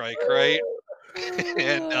Counter Strike, right?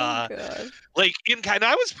 And Oh god. like and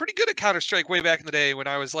I was pretty good at Counter Strike way back in the day when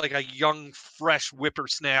I was like a young, fresh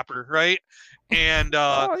whippersnapper, right? And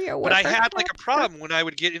Oh, you but I had like a whippersnapper. problem when I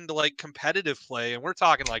would get into like competitive play, and we're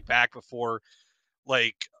talking like back before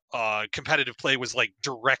like competitive play was like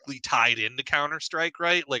directly tied into Counter-Strike,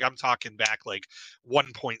 right? Like I'm talking back like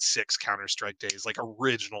 1.6 Counter-Strike days, like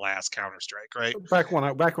original ass Counter-Strike, right? Back when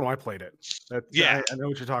I played it. Yeah. I know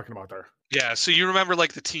what you're talking about there. Yeah, so you remember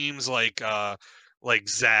like the teams like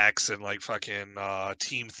Zax and like fucking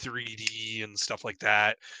Team 3D and stuff like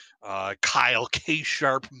that. Kyle K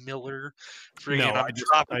Sharp Miller. No, I'm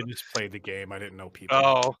I just played the game. I didn't know people.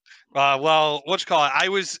 Oh, well, what you call it? I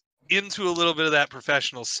was into a little bit of that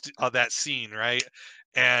professional that scene, right?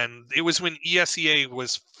 And it was when ESEA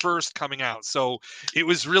was first coming out, so it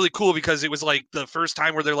was really cool because it was like the first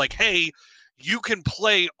time where they're like, "Hey, you can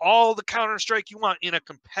play all the Counter-Strike you want in a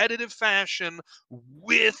competitive fashion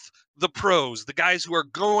with the pros, the guys who are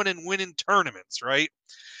going and winning tournaments," right?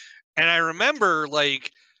 And I remember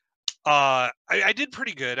like I did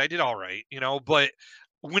pretty good. I did all right, you know, but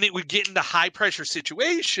when it would get into high pressure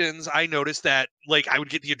situations, I noticed that like I would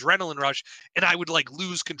get the adrenaline rush and I would like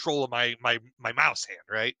lose control of my mouse hand,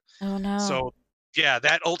 right? Oh no. So yeah,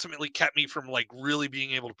 that ultimately kept me from like really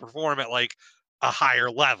being able to perform at like a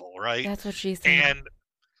higher level, right? That's what she said. And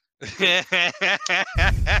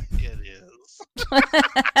it is.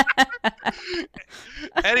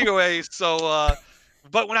 Anyway, so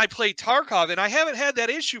but when I play Tarkov, and I haven't had that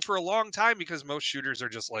issue for a long time because most shooters are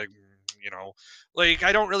just like, you know, like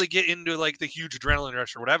I don't really get into like the huge adrenaline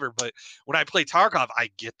rush or whatever. But when I play Tarkov, I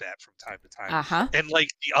get that from time to time. Uh-huh. And like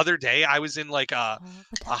the other day, I was in like All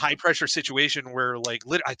the a time. high pressure situation where like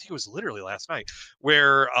I think it was literally last night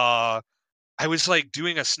where I was like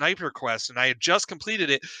doing a sniper quest and I had just completed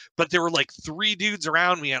it, but there were like 3 dudes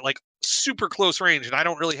around me at like super close range and I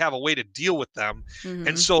don't really have a way to deal with them. And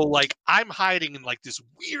Mhm. so like I'm hiding in like this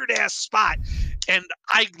weird ass spot and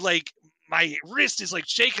I like my wrist is like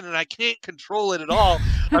shaking and I can't control it at all.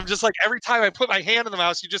 I'm just like, every time I put my hand on the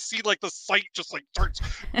mouse, you just see like the sight just like starts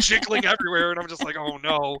jiggling everywhere, and I'm just like, oh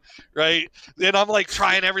no, right? Then I'm like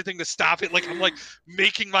trying everything to stop it. Like I'm like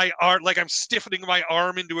making my arm, like I'm stiffening my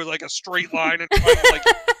arm into like a straight line and trying to like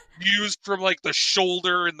use from like the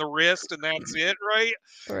shoulder and the wrist, and that's it, right?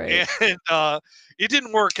 Right. And it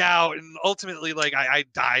didn't work out, and ultimately like I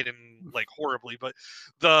died and like horribly. But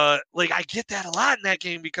like I get that a lot in that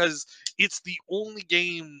game because it's the only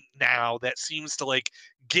game now that seems to like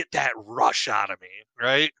get that rush out of me,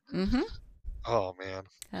 right? Mm-hmm. Oh man.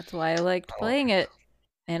 That's why I liked playing it,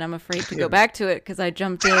 and I'm afraid to go back to it because I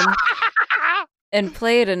jumped in and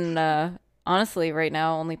played, and honestly, right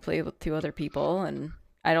now, only play with 2 other people, and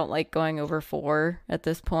I don't like going over 4 at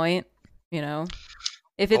this point. You know,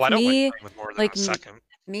 if it's I don't me, like playing with more than like a second.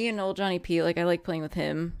 me and old Johnny P, like I like playing with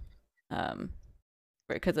him,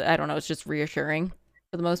 because I don't know, it's just reassuring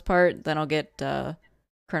for the most part. Then I'll get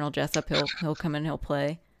Colonel Jessup. He'll come in, he'll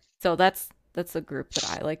play. So that's the group that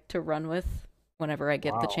I like to run with whenever I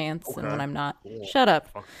get the chance, and when I'm not. Cool. Shut up.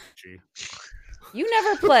 Gee. You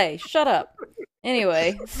never play. Shut up.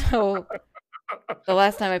 Anyway, so the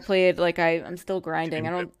last time I played, like I'm still grinding.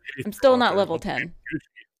 I'm still not level 10.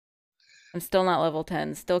 I'm still not level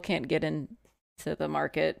 10. Still can't get into the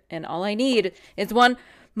market, and all I need is one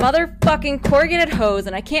motherfucking corrugated hose,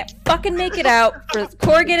 and I can't fucking make it out for this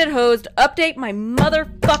corrugated hose to update my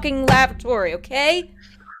motherfucking laboratory, okay?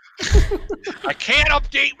 I can't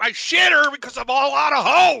update my shitter because I'm all out of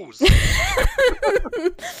hose.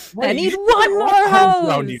 I need one more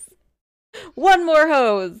hose. One more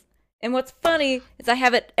hose. And what's funny is I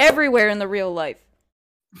have it everywhere in the real life.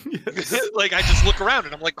 Yes. Like I just look around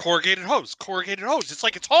and I'm like, corrugated hose, corrugated hose. It's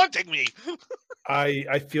like it's haunting me.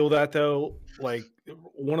 I feel that though. Like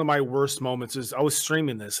one of my worst moments is I was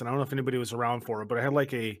streaming this, and I don't know if anybody was around for it, but I had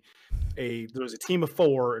like there was a team of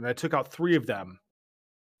 4, and I took out 3 of them.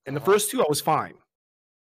 And the first 2 I was fine.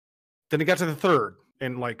 Then it got to the 3rd,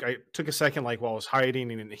 and like I took a second, like while I was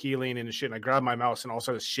hiding and healing and shit, and I grabbed my mouse, and all of a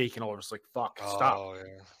sudden I was shaking all over. It's like, fuck, stop, Oh,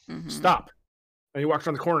 yeah. Mhm. stop. And he walked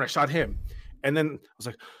around the corner, and I shot him, and then I was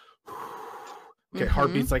like, okay, Mhm.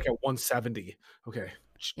 heartbeat's like at 170. Okay,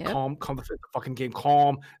 Yep. calm the fucking game,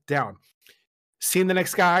 calm down. Seeing the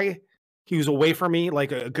next guy, he was away from me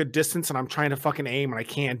like a good distance, and I'm trying to fucking aim, and I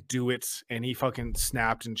can't do it, and he fucking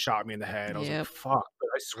snapped and shot me in the head. I was like, Yep. fuck. But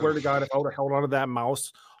I swear to God, if I would have held onto that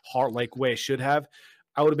mouse hard like way I should have,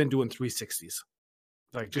 I would have been doing 360s.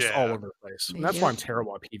 Like just all Yeah. over the place. And that's why I'm Yep.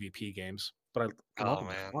 terrible at PvP games. But I love Oh, them.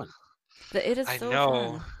 They're man. fun. But it is I so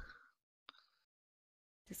know. fun.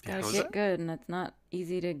 Just Yeah, gotta was get it? good, and it's not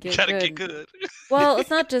easy to You get gotta good. get good. Well, it's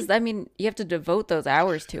not just. I mean, you have to devote those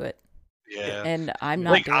hours to it, Yeah. and I'm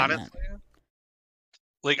not Like doing that.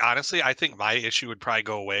 honestly, I think my issue would probably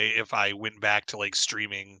go away if I went back to like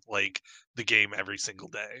streaming like the game every single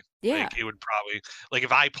day. Yeah. Like it would probably, like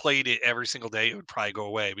if I played it every single day, it would probably go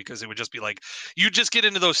away because it would just be like you just get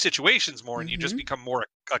into those situations more and you just Mhm. become more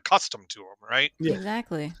accustomed to them, right? Yeah.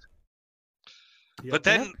 Exactly. But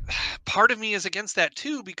then part of me is against that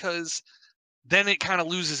too because then it kind of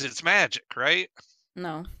loses its magic, right?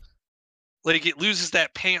 No. Like it loses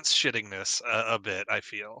that pants shittingness a bit, I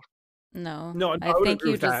feel. No. No, I I would think agree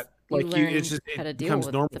you with just that. Like learn it's just how to it deal becomes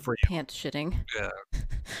with normal the for you. pants shitting. Yeah.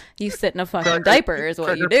 You sit in a fucking Cracker, diaper is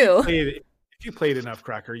what Cracker, you if do. if you played enough,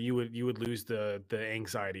 Cracker, you would lose the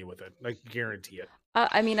anxiety with it. I guarantee it.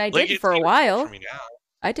 I mean, I Like did it's for a even while. for me now.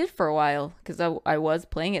 I did for a while because I was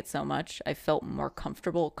playing it so much. I felt more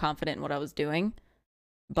comfortable, confident in what I was doing.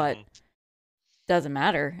 But Mhm. doesn't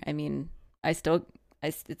matter. I mean, it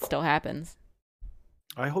still happens.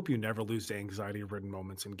 I hope you never lose the anxiety-ridden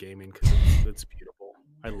moments in gaming because it's beautiful.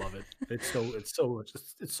 I love it. It's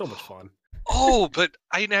so much fun. Oh, but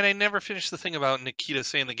I never finished the thing about Nikita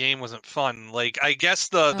saying the game wasn't fun. Like I guess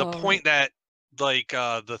the Oh, point that like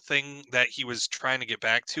the thing that he was trying to get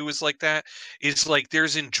back to is like that is like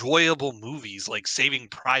there's enjoyable movies like Saving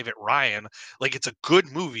Private Ryan. Like it's a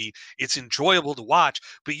good movie, it's enjoyable to watch,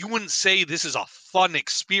 but you wouldn't say this is a fun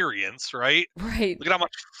experience, right? right. Look at how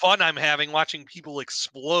much fun I'm having watching people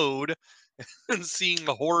explode and seeing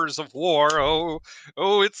the horrors of war.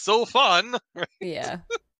 Oh, it's so fun. Yeah.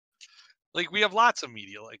 Like we have lots of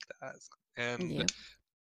media like that. And Yep.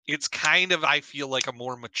 it's kind of, I feel like, a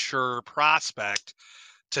more mature prospect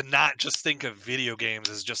to not just think of video games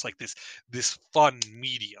as just like this fun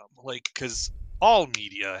medium. Like because all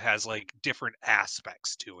media has like different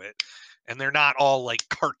aspects to it. And they're not all like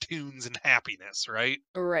cartoons and happiness, right?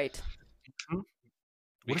 Right. What is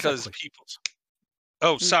that Because click? people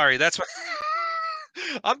Oh, sorry, that's what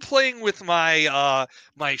I'm playing with my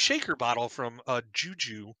my shaker bottle from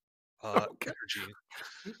Juju energy.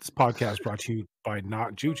 This podcast brought to you by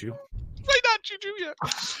Not Juju. Why not Juju yet?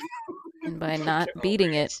 And by not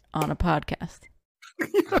beating it on a podcast.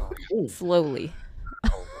 Ooh. Slowly.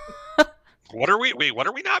 What are we? Wait, what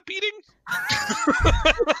are we not beating?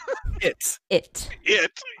 It. It.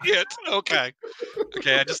 Okay.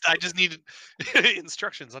 I just needed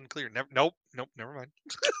instructions. Unclear. Nope. Never mind.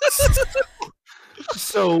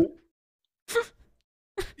 So,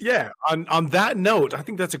 yeah. On that note, I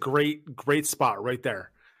think that's a great spot right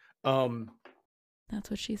there. That's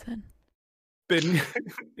what she said. Been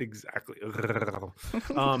exactly.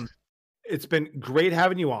 It's been great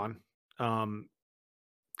having you on.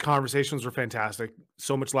 Conversations were fantastic.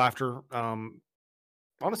 So much laughter.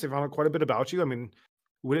 Honestly, I found out quite a bit about you. I mean,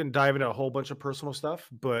 we didn't dive into a whole bunch of personal stuff,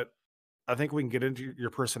 but I think we can get into your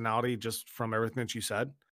personality just from everything that you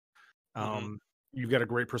said. You've got a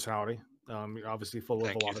great personality. You're obviously full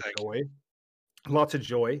of a lot of joy, lots of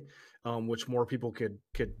joy, which more people could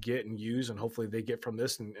get and use, and hopefully they get from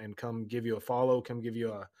this and come give you a follow, come give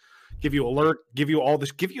you alert, give you all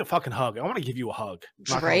this, give you a fucking hug. I want to give you a hug.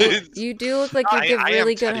 Right? You do look like you give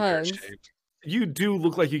really good hugs. You do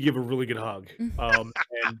look like you give a really good hug. And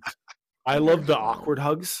I love the awkward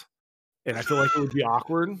hugs, and I feel like it would be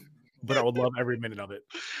awkward, but I would love every minute of it.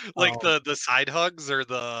 Like the side hugs or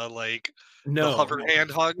the hover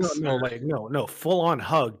hand hugs? No, full on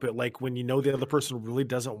hug, but like when you know the other person really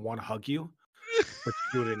doesn't want to hug you, but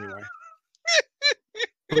you do it anyway.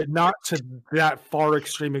 But not to that far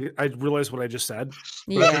extreme. I realize what I just said.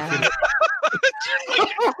 Yeah.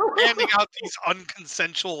 Handing out these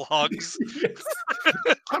unconsensual hugs. Yes.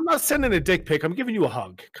 I'm not sending a dick pic. I'm giving you a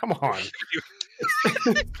hug. Come on.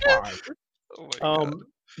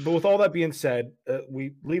 But with all that being said,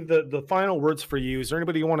 we leave the final words for you. Is there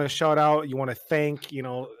anybody you want to shout out? You want to thank?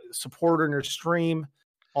 Support in your stream,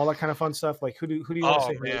 all that kind of fun stuff. Like who do you want to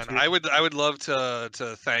say? Oh man, I would love to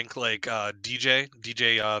thank DJ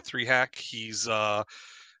 3Hack. He's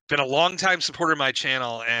been a long time supporter of my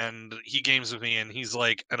channel, and he games with me, and he's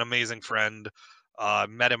like an amazing friend.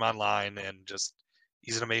 Met him online, and just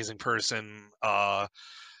he's an amazing person. I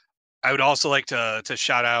would also like to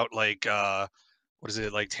shout out what is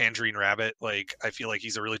it, Tangerine Rabbit. I feel like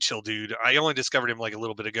he's a really chill dude. I only discovered him a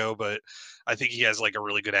little bit ago, but I think he has a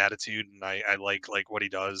really good attitude, and I like what he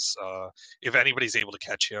does. If anybody's able to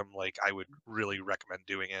catch him, I would really recommend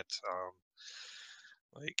doing it.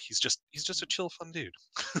 He's just a chill, fun dude.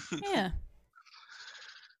 Yeah.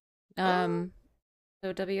 So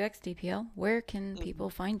WXDPL, where can people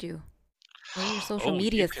find you? What are your social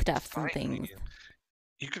media stuffs and things?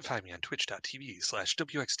 You can find me on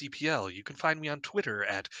twitch.tv/WXDPL. You can find me on Twitter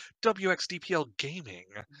at WXDPL Gaming.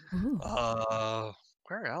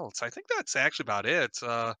 Where else? I think that's actually about it.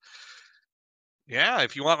 Yeah,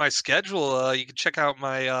 if you want my schedule, you can check out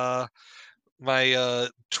my my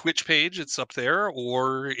Twitch page. It's up there.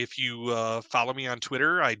 Or if you follow me on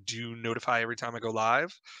Twitter, I do notify every time I go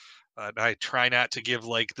live. I try not to give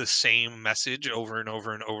the same message over and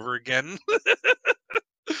over and over again.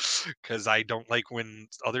 Because I don't like when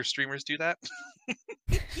other streamers do that.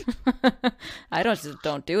 I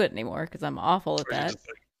don't do it anymore because I'm awful at that.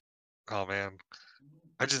 Oh man,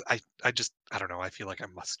 I don't know. I feel like I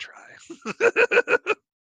must try.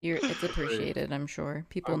 It's appreciated, I'm sure.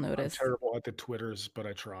 People notice. I'm terrible at the Twitters, but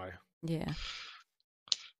I try. Yeah.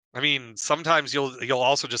 I mean, sometimes you'll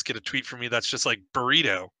also just get a tweet from me that's just like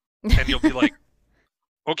burrito, and you'll be like,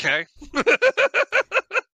 okay.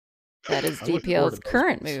 That is DPL's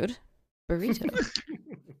current mood. Burrito.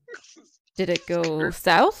 Did it go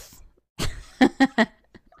south?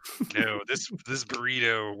 No, this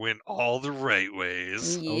burrito went all the right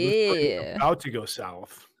ways. Yeah. About to go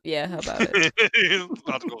south. Yeah, how about it? It's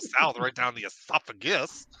about to go south, right down the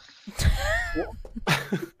esophagus.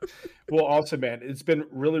 Well, also, man, it's been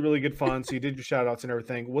really, really good fun. So you did your shout outs and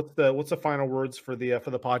everything. What's the final words for the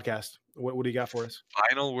podcast? What do you got for us?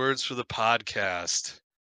 Final words for the podcast.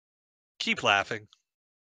 Keep laughing.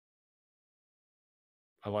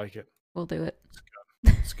 I like it. We'll do it.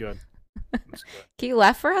 It's good. It's good. Can you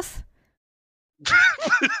laugh for us?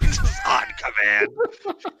 Just on command.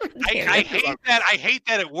 I hate that. I hate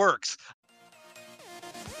that it works.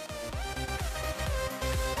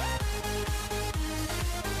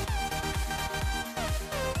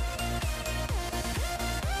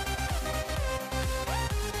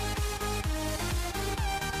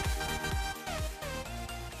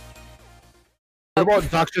 What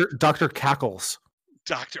about Dr. Cackles?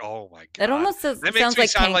 Oh my god. That almost sounds like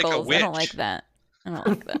Cankles. I don't like that. I'm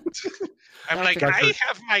like, I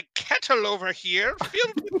have my kettle over here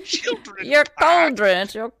filled with children. Your cauldron.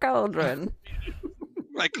 It's your cauldron.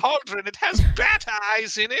 my cauldron. It has bat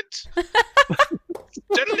eyes in it.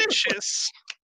 Delicious.